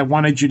because I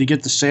wanted you to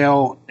get the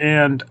sale,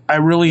 and I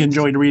really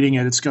enjoyed reading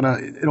it.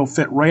 It'll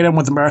fit right in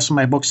with the rest of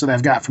my books that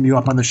I've got from you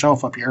up on the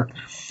shelf up here.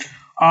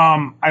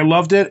 I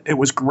loved it. It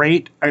was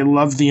great. I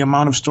love the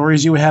amount of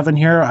stories you have in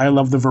here. I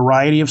love the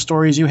variety of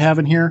stories you have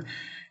in here.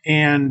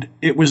 And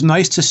it was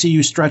nice to see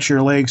you stretch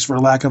your legs, for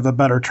lack of a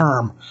better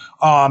term,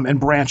 and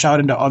branch out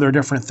into other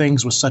different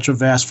things with such a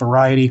vast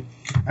variety.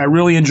 I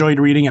really enjoyed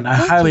reading it, and I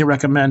highly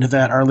recommend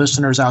that our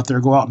listeners out there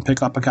go out and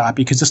pick up a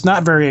copy because it's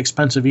not very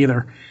expensive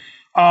either.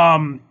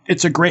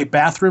 It's a great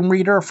bathroom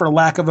reader, for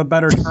lack of a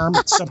better term.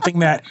 It's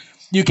something that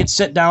you can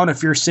sit down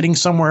if you're sitting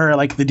somewhere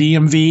like the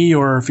DMV,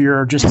 or if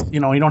you're just,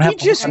 you don't have. You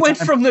just went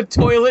from the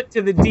toilet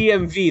to the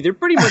DMV. They're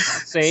pretty much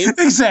the same.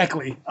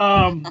 Exactly.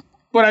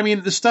 But I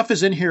mean, the stuff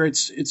is in here.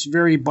 It's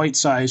very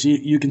bite-sized.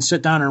 You can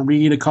sit down and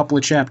read a couple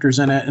of chapters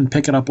in it and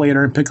pick it up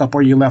later and pick up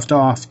where you left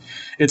off.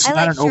 It's I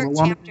not like an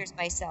overwhelming. Chapters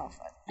myself.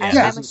 I'm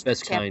a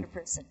short chapter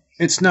person.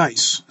 It's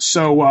nice.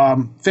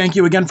 So thank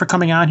you again for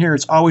coming on here.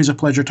 It's always a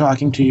pleasure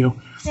talking to you.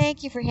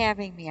 Thank you for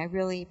having me. I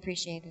really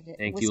appreciated it.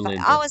 Thank you,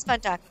 Linda. Always fun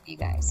talking to you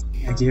guys.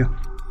 Thank you.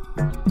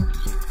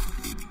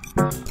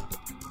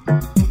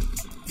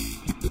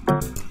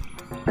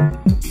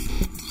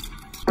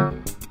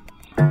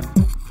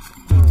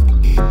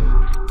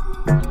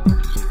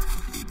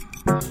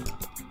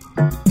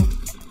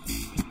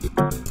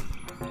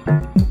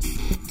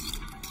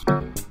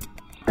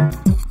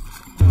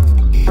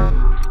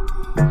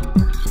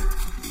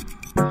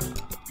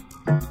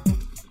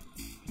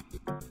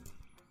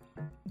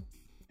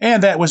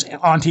 And that was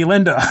Auntie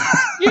Linda.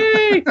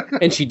 Yay!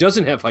 And she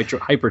doesn't have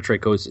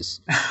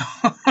hypertrichosis.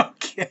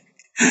 Okay.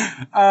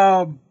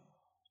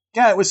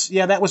 That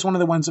was one of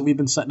the ones that we've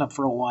been setting up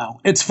for a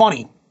while. It's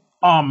funny.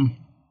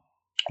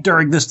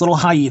 During this little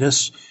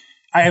hiatus,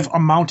 I have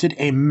amounted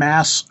a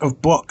mass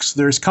of books.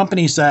 There's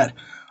companies that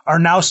are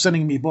now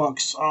sending me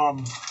books.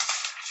 Hold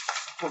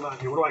on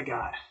here. What do I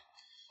got?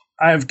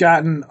 I've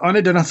gotten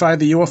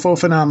Unidentified, the UFO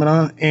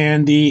Phenomena,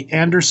 and the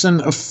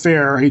Anderson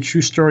Affair, a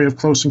true story of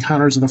close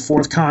encounters of the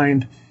fourth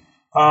kind.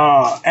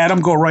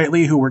 Adam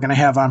Gorightly, who we're going to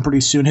have on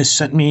pretty soon, has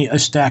sent me a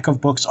stack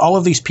of books. All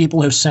of these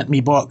people have sent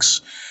me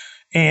books.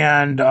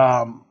 And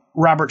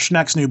Robert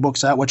Schneck's new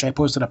book's out, which I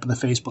posted up on the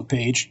Facebook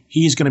page.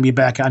 He's going to be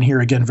back on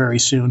here again very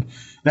soon.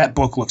 That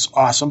book looks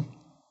awesome.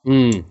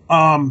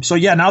 So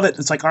yeah, now that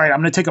it's like, all right, I'm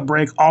going to take a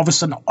break, all of a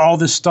sudden all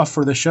this stuff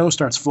for the show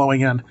starts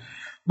flowing in.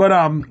 But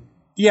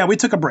yeah, we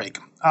took a break.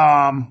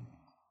 The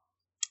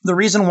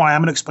reason why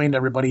I'm going to explain to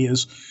everybody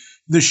is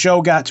the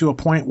show got to a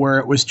point where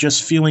it was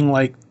just feeling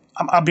like,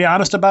 I'll be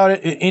honest about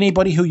it,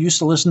 anybody who used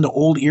to listen to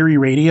old Erie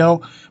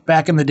radio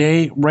back in the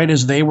day, right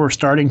as they were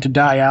starting to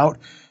die out,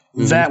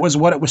 that was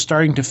what it was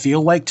starting to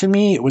feel like to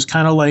me. It was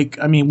kind of like,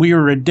 I mean, we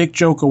were a dick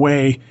joke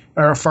away,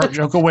 or a fart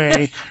joke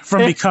away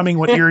from becoming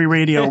what Erie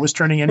radio was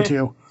turning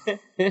into.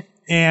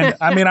 And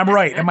I mean, I'm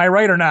right. Am I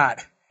right or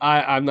not?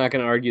 I'm not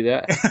going to argue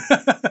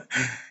that.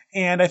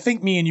 And I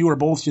think me and you were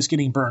both just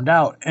getting burned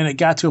out. And it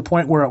got to a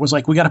point where it was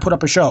like, we got to put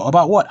up a show.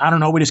 About what? I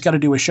don't know. We just got to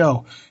do a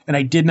show. And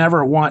I did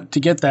never want to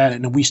get that.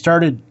 And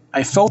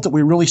I felt that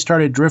we really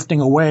started drifting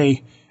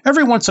away.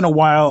 Every once in a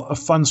while, a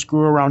fun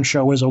screw around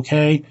show is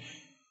okay.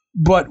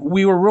 But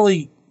we were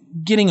really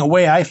getting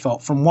away, I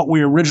felt, from what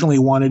we originally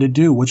wanted to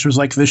do, which was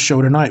like this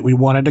show tonight. We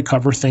wanted to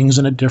cover things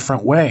in a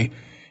different way.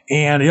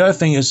 And the other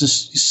thing is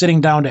just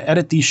sitting down to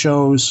edit these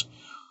shows,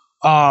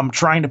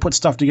 trying to put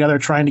stuff together,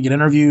 trying to get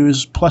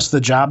interviews, plus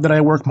the job that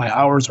I work. My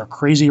hours are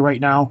crazy right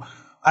now.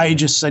 I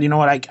just said, you know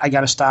what, I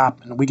got to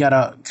stop, and we got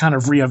to kind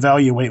of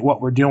reevaluate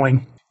what we're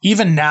doing.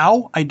 Even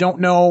now, I don't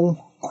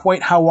know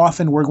quite how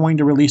often we're going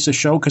to release a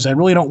show, because I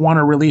really don't want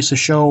to release a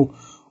show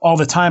all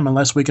the time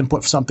unless we can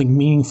put something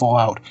meaningful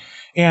out.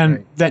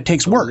 And that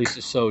takes work. Release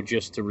a show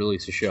just to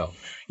release a show.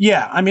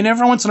 Yeah, I mean,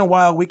 every once in a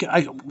while,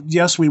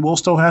 yes, we will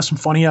still have some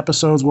funny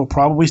episodes. We'll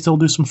probably still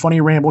do some funny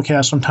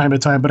Ramblecasts from time to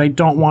time, but I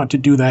don't want to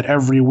do that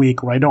every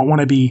week, or I don't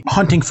want to be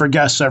hunting for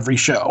guests every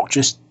show,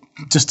 just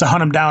to hunt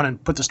them down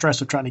and put the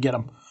stress of trying to get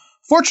them.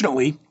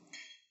 Fortunately,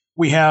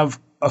 we have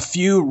a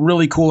few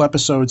really cool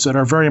episodes that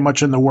are very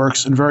much in the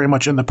works and very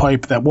much in the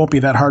pipe that won't be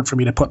that hard for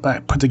me to put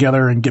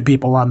together and get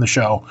people on the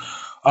show.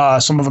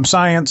 Some of them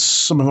science,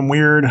 some of them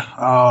weird.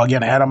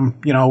 Again,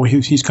 Adam,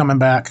 he's coming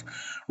back.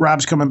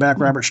 Rob's coming back,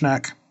 Robert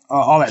Schneck,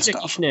 all that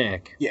stuff.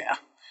 Schneck. Yeah.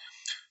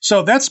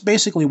 So that's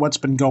basically what's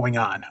been going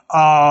on.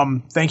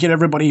 Thank you to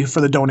everybody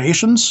for the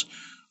donations,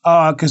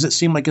 because it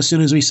seemed like as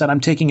soon as we said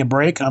I'm taking a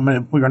break,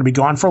 we're going to be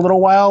gone for a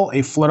little while,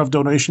 a flood of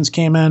donations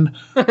came in.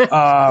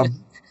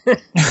 It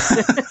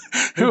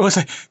was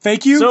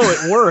thank you. So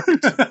it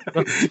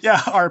worked.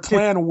 Yeah, our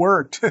plan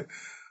worked.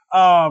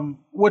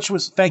 Which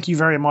was thank you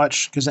very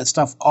much, because that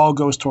stuff all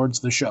goes towards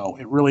the show.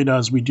 It really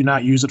does. We do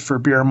not use it for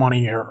beer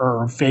money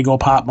or Faygo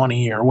Pop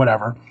money or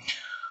whatever.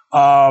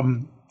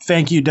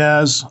 Thank you,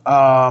 Des.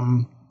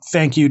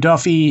 Thank you,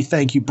 Duffy.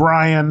 Thank you,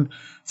 Brian.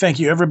 Thank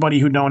you, everybody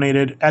who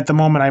donated. At the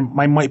moment,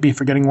 I might be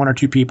forgetting one or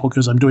two people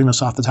because I'm doing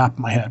this off the top of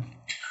my head.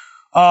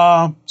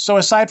 So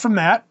aside from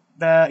that,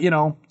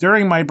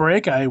 during my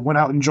break, I went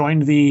out and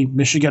joined the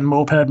Michigan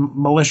Moped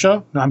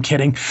Militia. No, I'm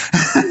kidding.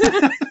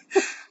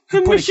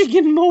 The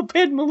Michigan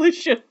Moped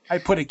Militia. I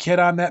put a kid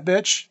on that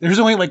bitch. There's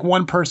only like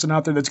one person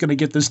out there that's going to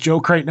get this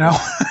joke right now.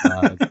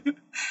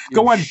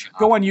 Go on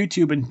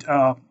YouTube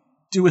and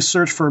do a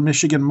search for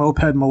Michigan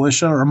Moped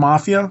Militia or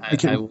Mafia.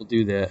 I will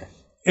do that.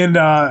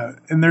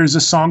 And there's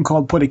a song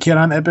called "Put a Kid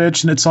on That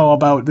Bitch," and it's all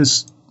about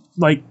this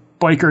like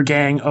biker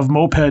gang of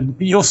moped.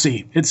 You'll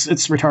see, it's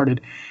retarded.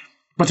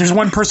 But there's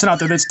one person out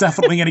there that's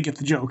definitely going to get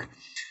the joke.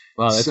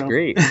 Wow, that's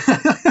great.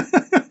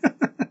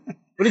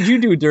 What did you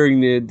do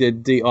during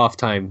the off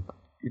time?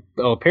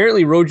 Oh,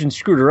 apparently Rojan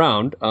screwed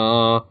around.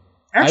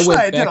 Actually,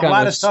 I did a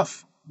lot of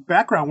stuff,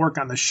 background work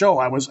on the show.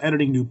 I was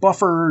editing new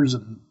buffers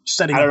and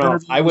setting up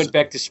interviews. I went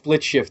back to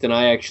split shift, and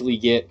I actually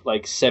get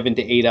like 7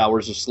 to 8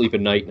 hours of sleep a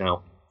night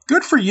now.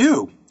 Good for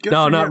you.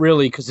 No, not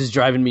really, because it's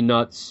driving me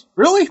nuts.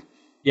 Really?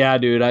 Yeah,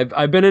 dude.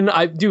 I've been in.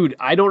 Dude,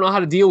 I don't know how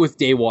to deal with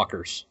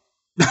daywalkers.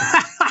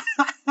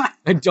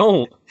 I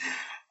don't.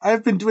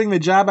 I've been doing the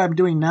job I'm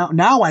doing now.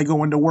 Now I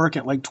go into work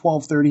at like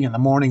 12:30 in the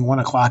morning, 1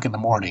 o'clock in the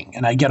morning,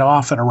 and I get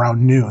off at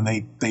around noon.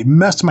 They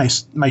messed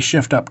my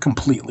shift up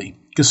completely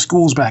because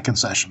school's back in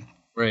session.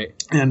 Right.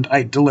 And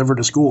I deliver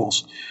to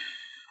schools.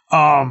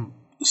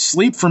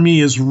 Sleep for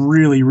me is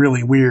really,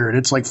 really weird.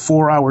 It's like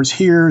 4 hours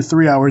here,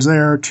 3 hours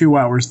there, 2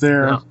 hours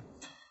there. No.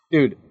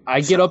 Dude,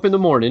 I get up in the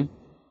morning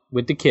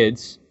with the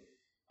kids.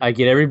 I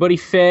get everybody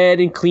fed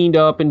and cleaned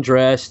up and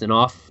dressed and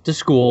off to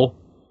school.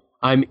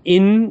 I'm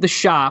in the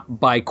shop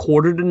by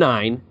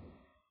 8:45.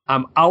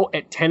 I'm out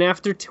at 10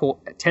 after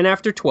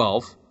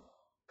 12.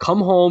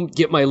 Come home,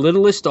 get my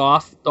littlest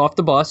off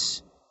the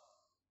bus,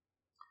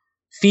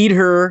 feed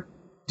her,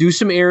 do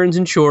some errands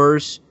and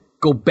chores,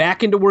 go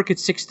back into work at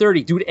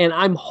 6:30, dude. And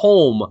I'm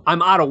home.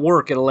 I'm out of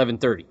work at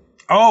 11:30.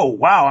 Oh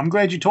wow! I'm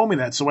glad you told me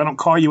that, so I don't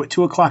call you at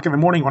 2 o'clock in the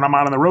morning when I'm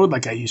out on the road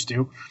like I used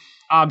to.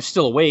 I'm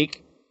still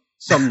awake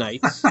some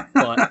nights,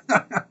 but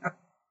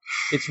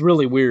it's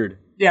really weird.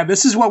 Yeah,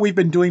 this is what we've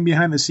been doing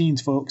behind the scenes,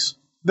 folks.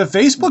 The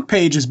Facebook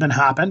page has been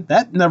hopping.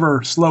 That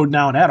never slowed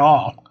down at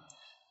all.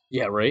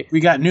 Yeah, right. We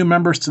got new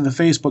members to the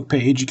Facebook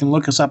page. You can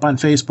look us up on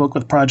Facebook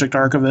with Project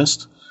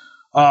Archivist.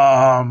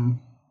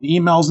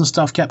 Emails and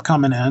stuff kept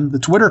coming in. The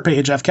Twitter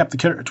page, I've kept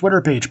the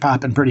Twitter page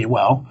popping pretty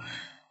well.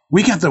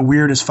 We got the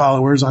weirdest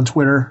followers on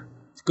Twitter.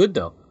 It's good,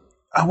 though.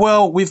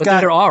 But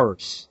they're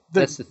ours.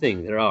 That's the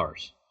thing. They're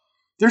ours.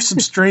 There's some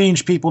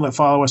strange people that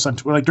follow us on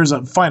Twitter. Like there's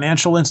a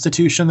financial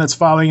institution that's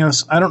following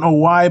us. I don't know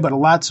why, but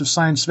lots of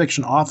science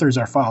fiction authors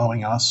are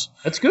following us.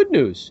 That's good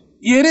news.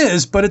 It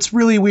is, but it's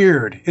really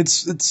weird.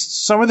 It's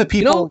some of the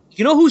people.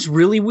 You know who's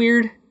really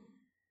weird?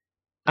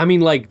 I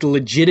mean, like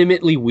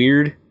legitimately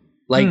weird,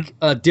 like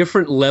a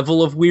different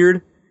level of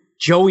weird.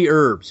 Joey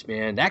Herbs,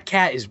 man. That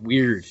cat is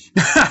weird.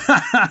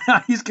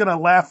 He's going to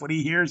laugh when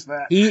he hears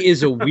that. He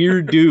is a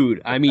weird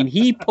dude. I mean,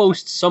 he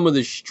posts some of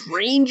the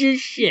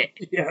strangest shit.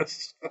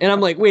 Yes. And I'm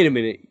like, wait a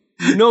minute.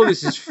 You know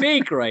this is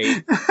fake,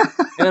 right?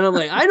 And I'm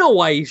like, I know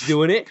why he's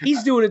doing it.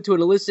 He's doing it to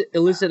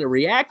elicit a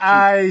reaction.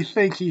 I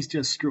think he's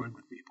just screwing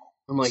with people.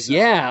 I'm like,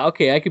 yeah,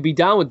 okay, I could be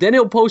down with. Then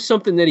he'll post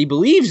something that he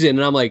believes in,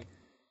 and I'm like,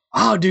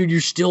 oh, dude, you're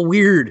still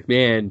weird,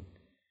 man.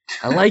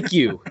 I like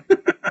you.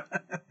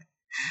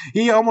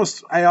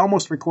 I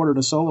almost recorded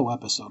a solo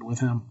episode with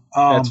him.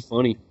 That's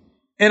funny.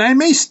 And I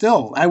may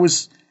still.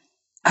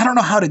 I don't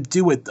know how to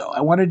do it, though. I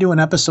want to do an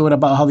episode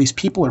about how these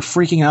people are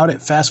freaking out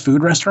at fast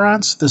food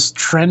restaurants. This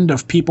trend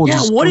of people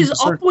just... what is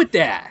up with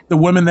that? The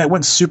woman that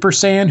went Super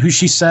Saiyan, who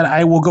she said,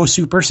 I will go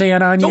Super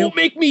Saiyan on you. Don't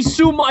make me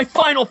sue my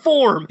final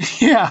form.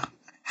 Yeah.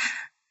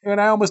 And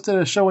I almost did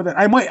a show with it.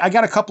 I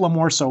got a couple of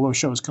more solo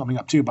shows coming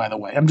up, too, by the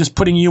way. I'm just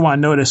putting you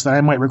on notice that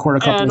I might record a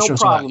couple of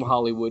shows. No problem,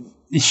 Hollywood.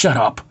 Shut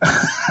up.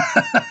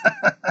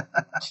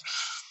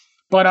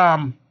 But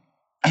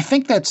I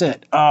think that's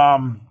it.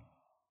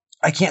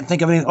 I can't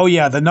think of anything. Oh,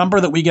 yeah, the number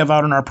that we give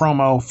out in our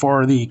promo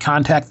for the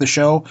Contact the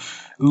Show,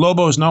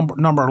 Lobo's number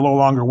no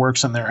longer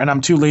works in there, and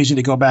I'm too lazy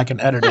to go back and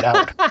edit it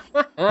out.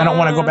 I don't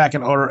want to go back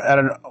and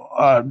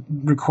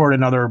record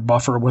another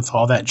buffer with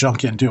all that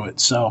junk into it,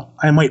 so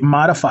I might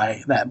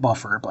modify that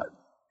buffer, but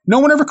no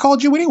one ever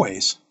called you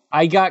anyways.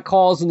 I got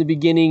calls in the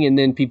beginning, and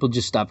then people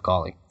just stopped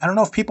calling. I don't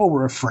know if people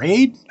were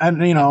afraid. I don't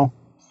know.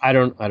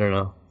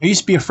 I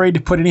used to be afraid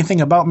to put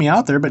anything about me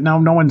out there, but now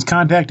no one's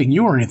contacting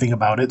you or anything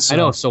about it. So. I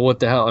know. So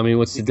what the hell? I mean,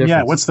 what's the difference?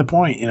 Yeah, what's the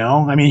point? You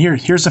know, I mean,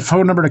 here's a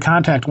phone number to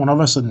contact one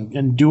of us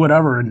and do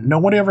whatever. And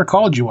nobody ever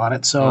called you on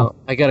it. So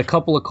I got a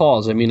couple of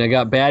calls. I mean, I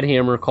got Bad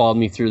Hammer called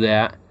me through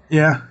that.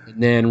 Yeah.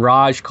 And then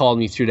Raj called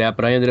me through that,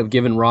 but I ended up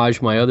giving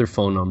Raj my other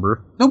phone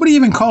number. Nobody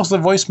even calls the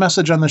voice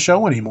message on the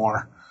show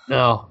anymore.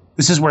 No.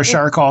 This is where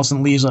Shar calls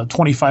and leaves a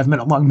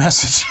 25-minute long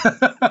message.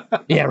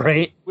 Yeah,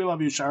 right? We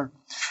love you, Shar.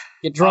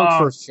 Get drunk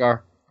first,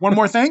 Shar. One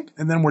more thing,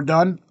 and then we're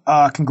done.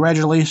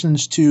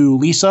 Congratulations to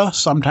Lisa,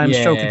 sometimes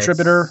show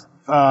contributor,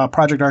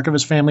 Project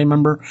Archivist family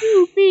member.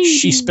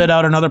 She spit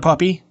out another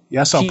puppy.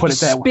 Yes, I'll put it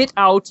that way. She spit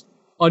out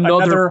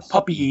another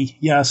puppy.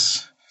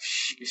 Yes.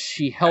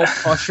 She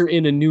helped usher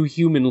in a new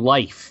human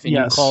life, and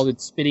you called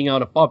it spitting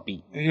out a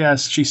puppy.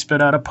 Yes, she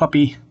spit out a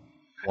puppy.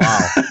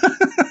 Wow.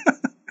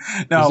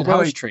 No,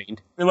 really,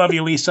 trained. We love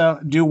you, Lisa.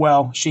 Do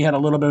well. She had a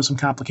little bit of some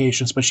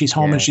complications, but she's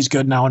home and she's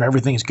good now, and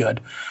everything's good.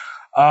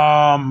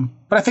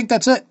 But I think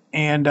that's it.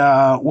 And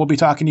we'll be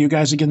talking to you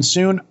guys again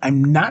soon.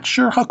 I'm not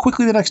sure how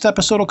quickly the next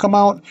episode will come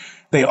out.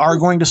 They are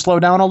going to slow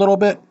down a little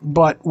bit,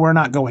 but we're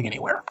not going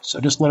anywhere. So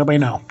just let everybody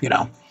know, you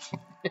know.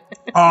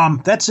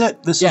 That's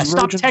it. This is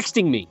stop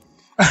texting me.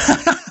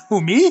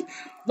 Who, me?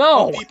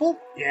 No. People?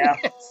 Yeah.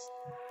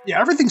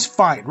 Yeah, everything's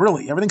fine.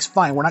 Really, everything's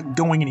fine. We're not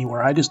going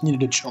anywhere. I just needed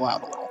to chill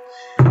out a little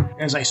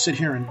as I sit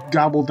here and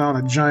gobble down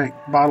a giant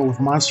bottle of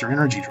Monster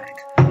Energy drink.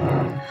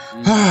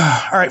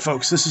 All right,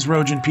 folks, this is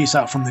Rojan. Peace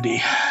out from the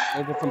D.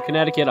 Over from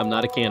Connecticut. I'm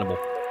not a cannibal.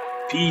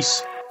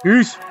 Peace.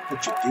 Peace.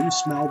 But you do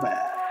smell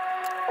bad.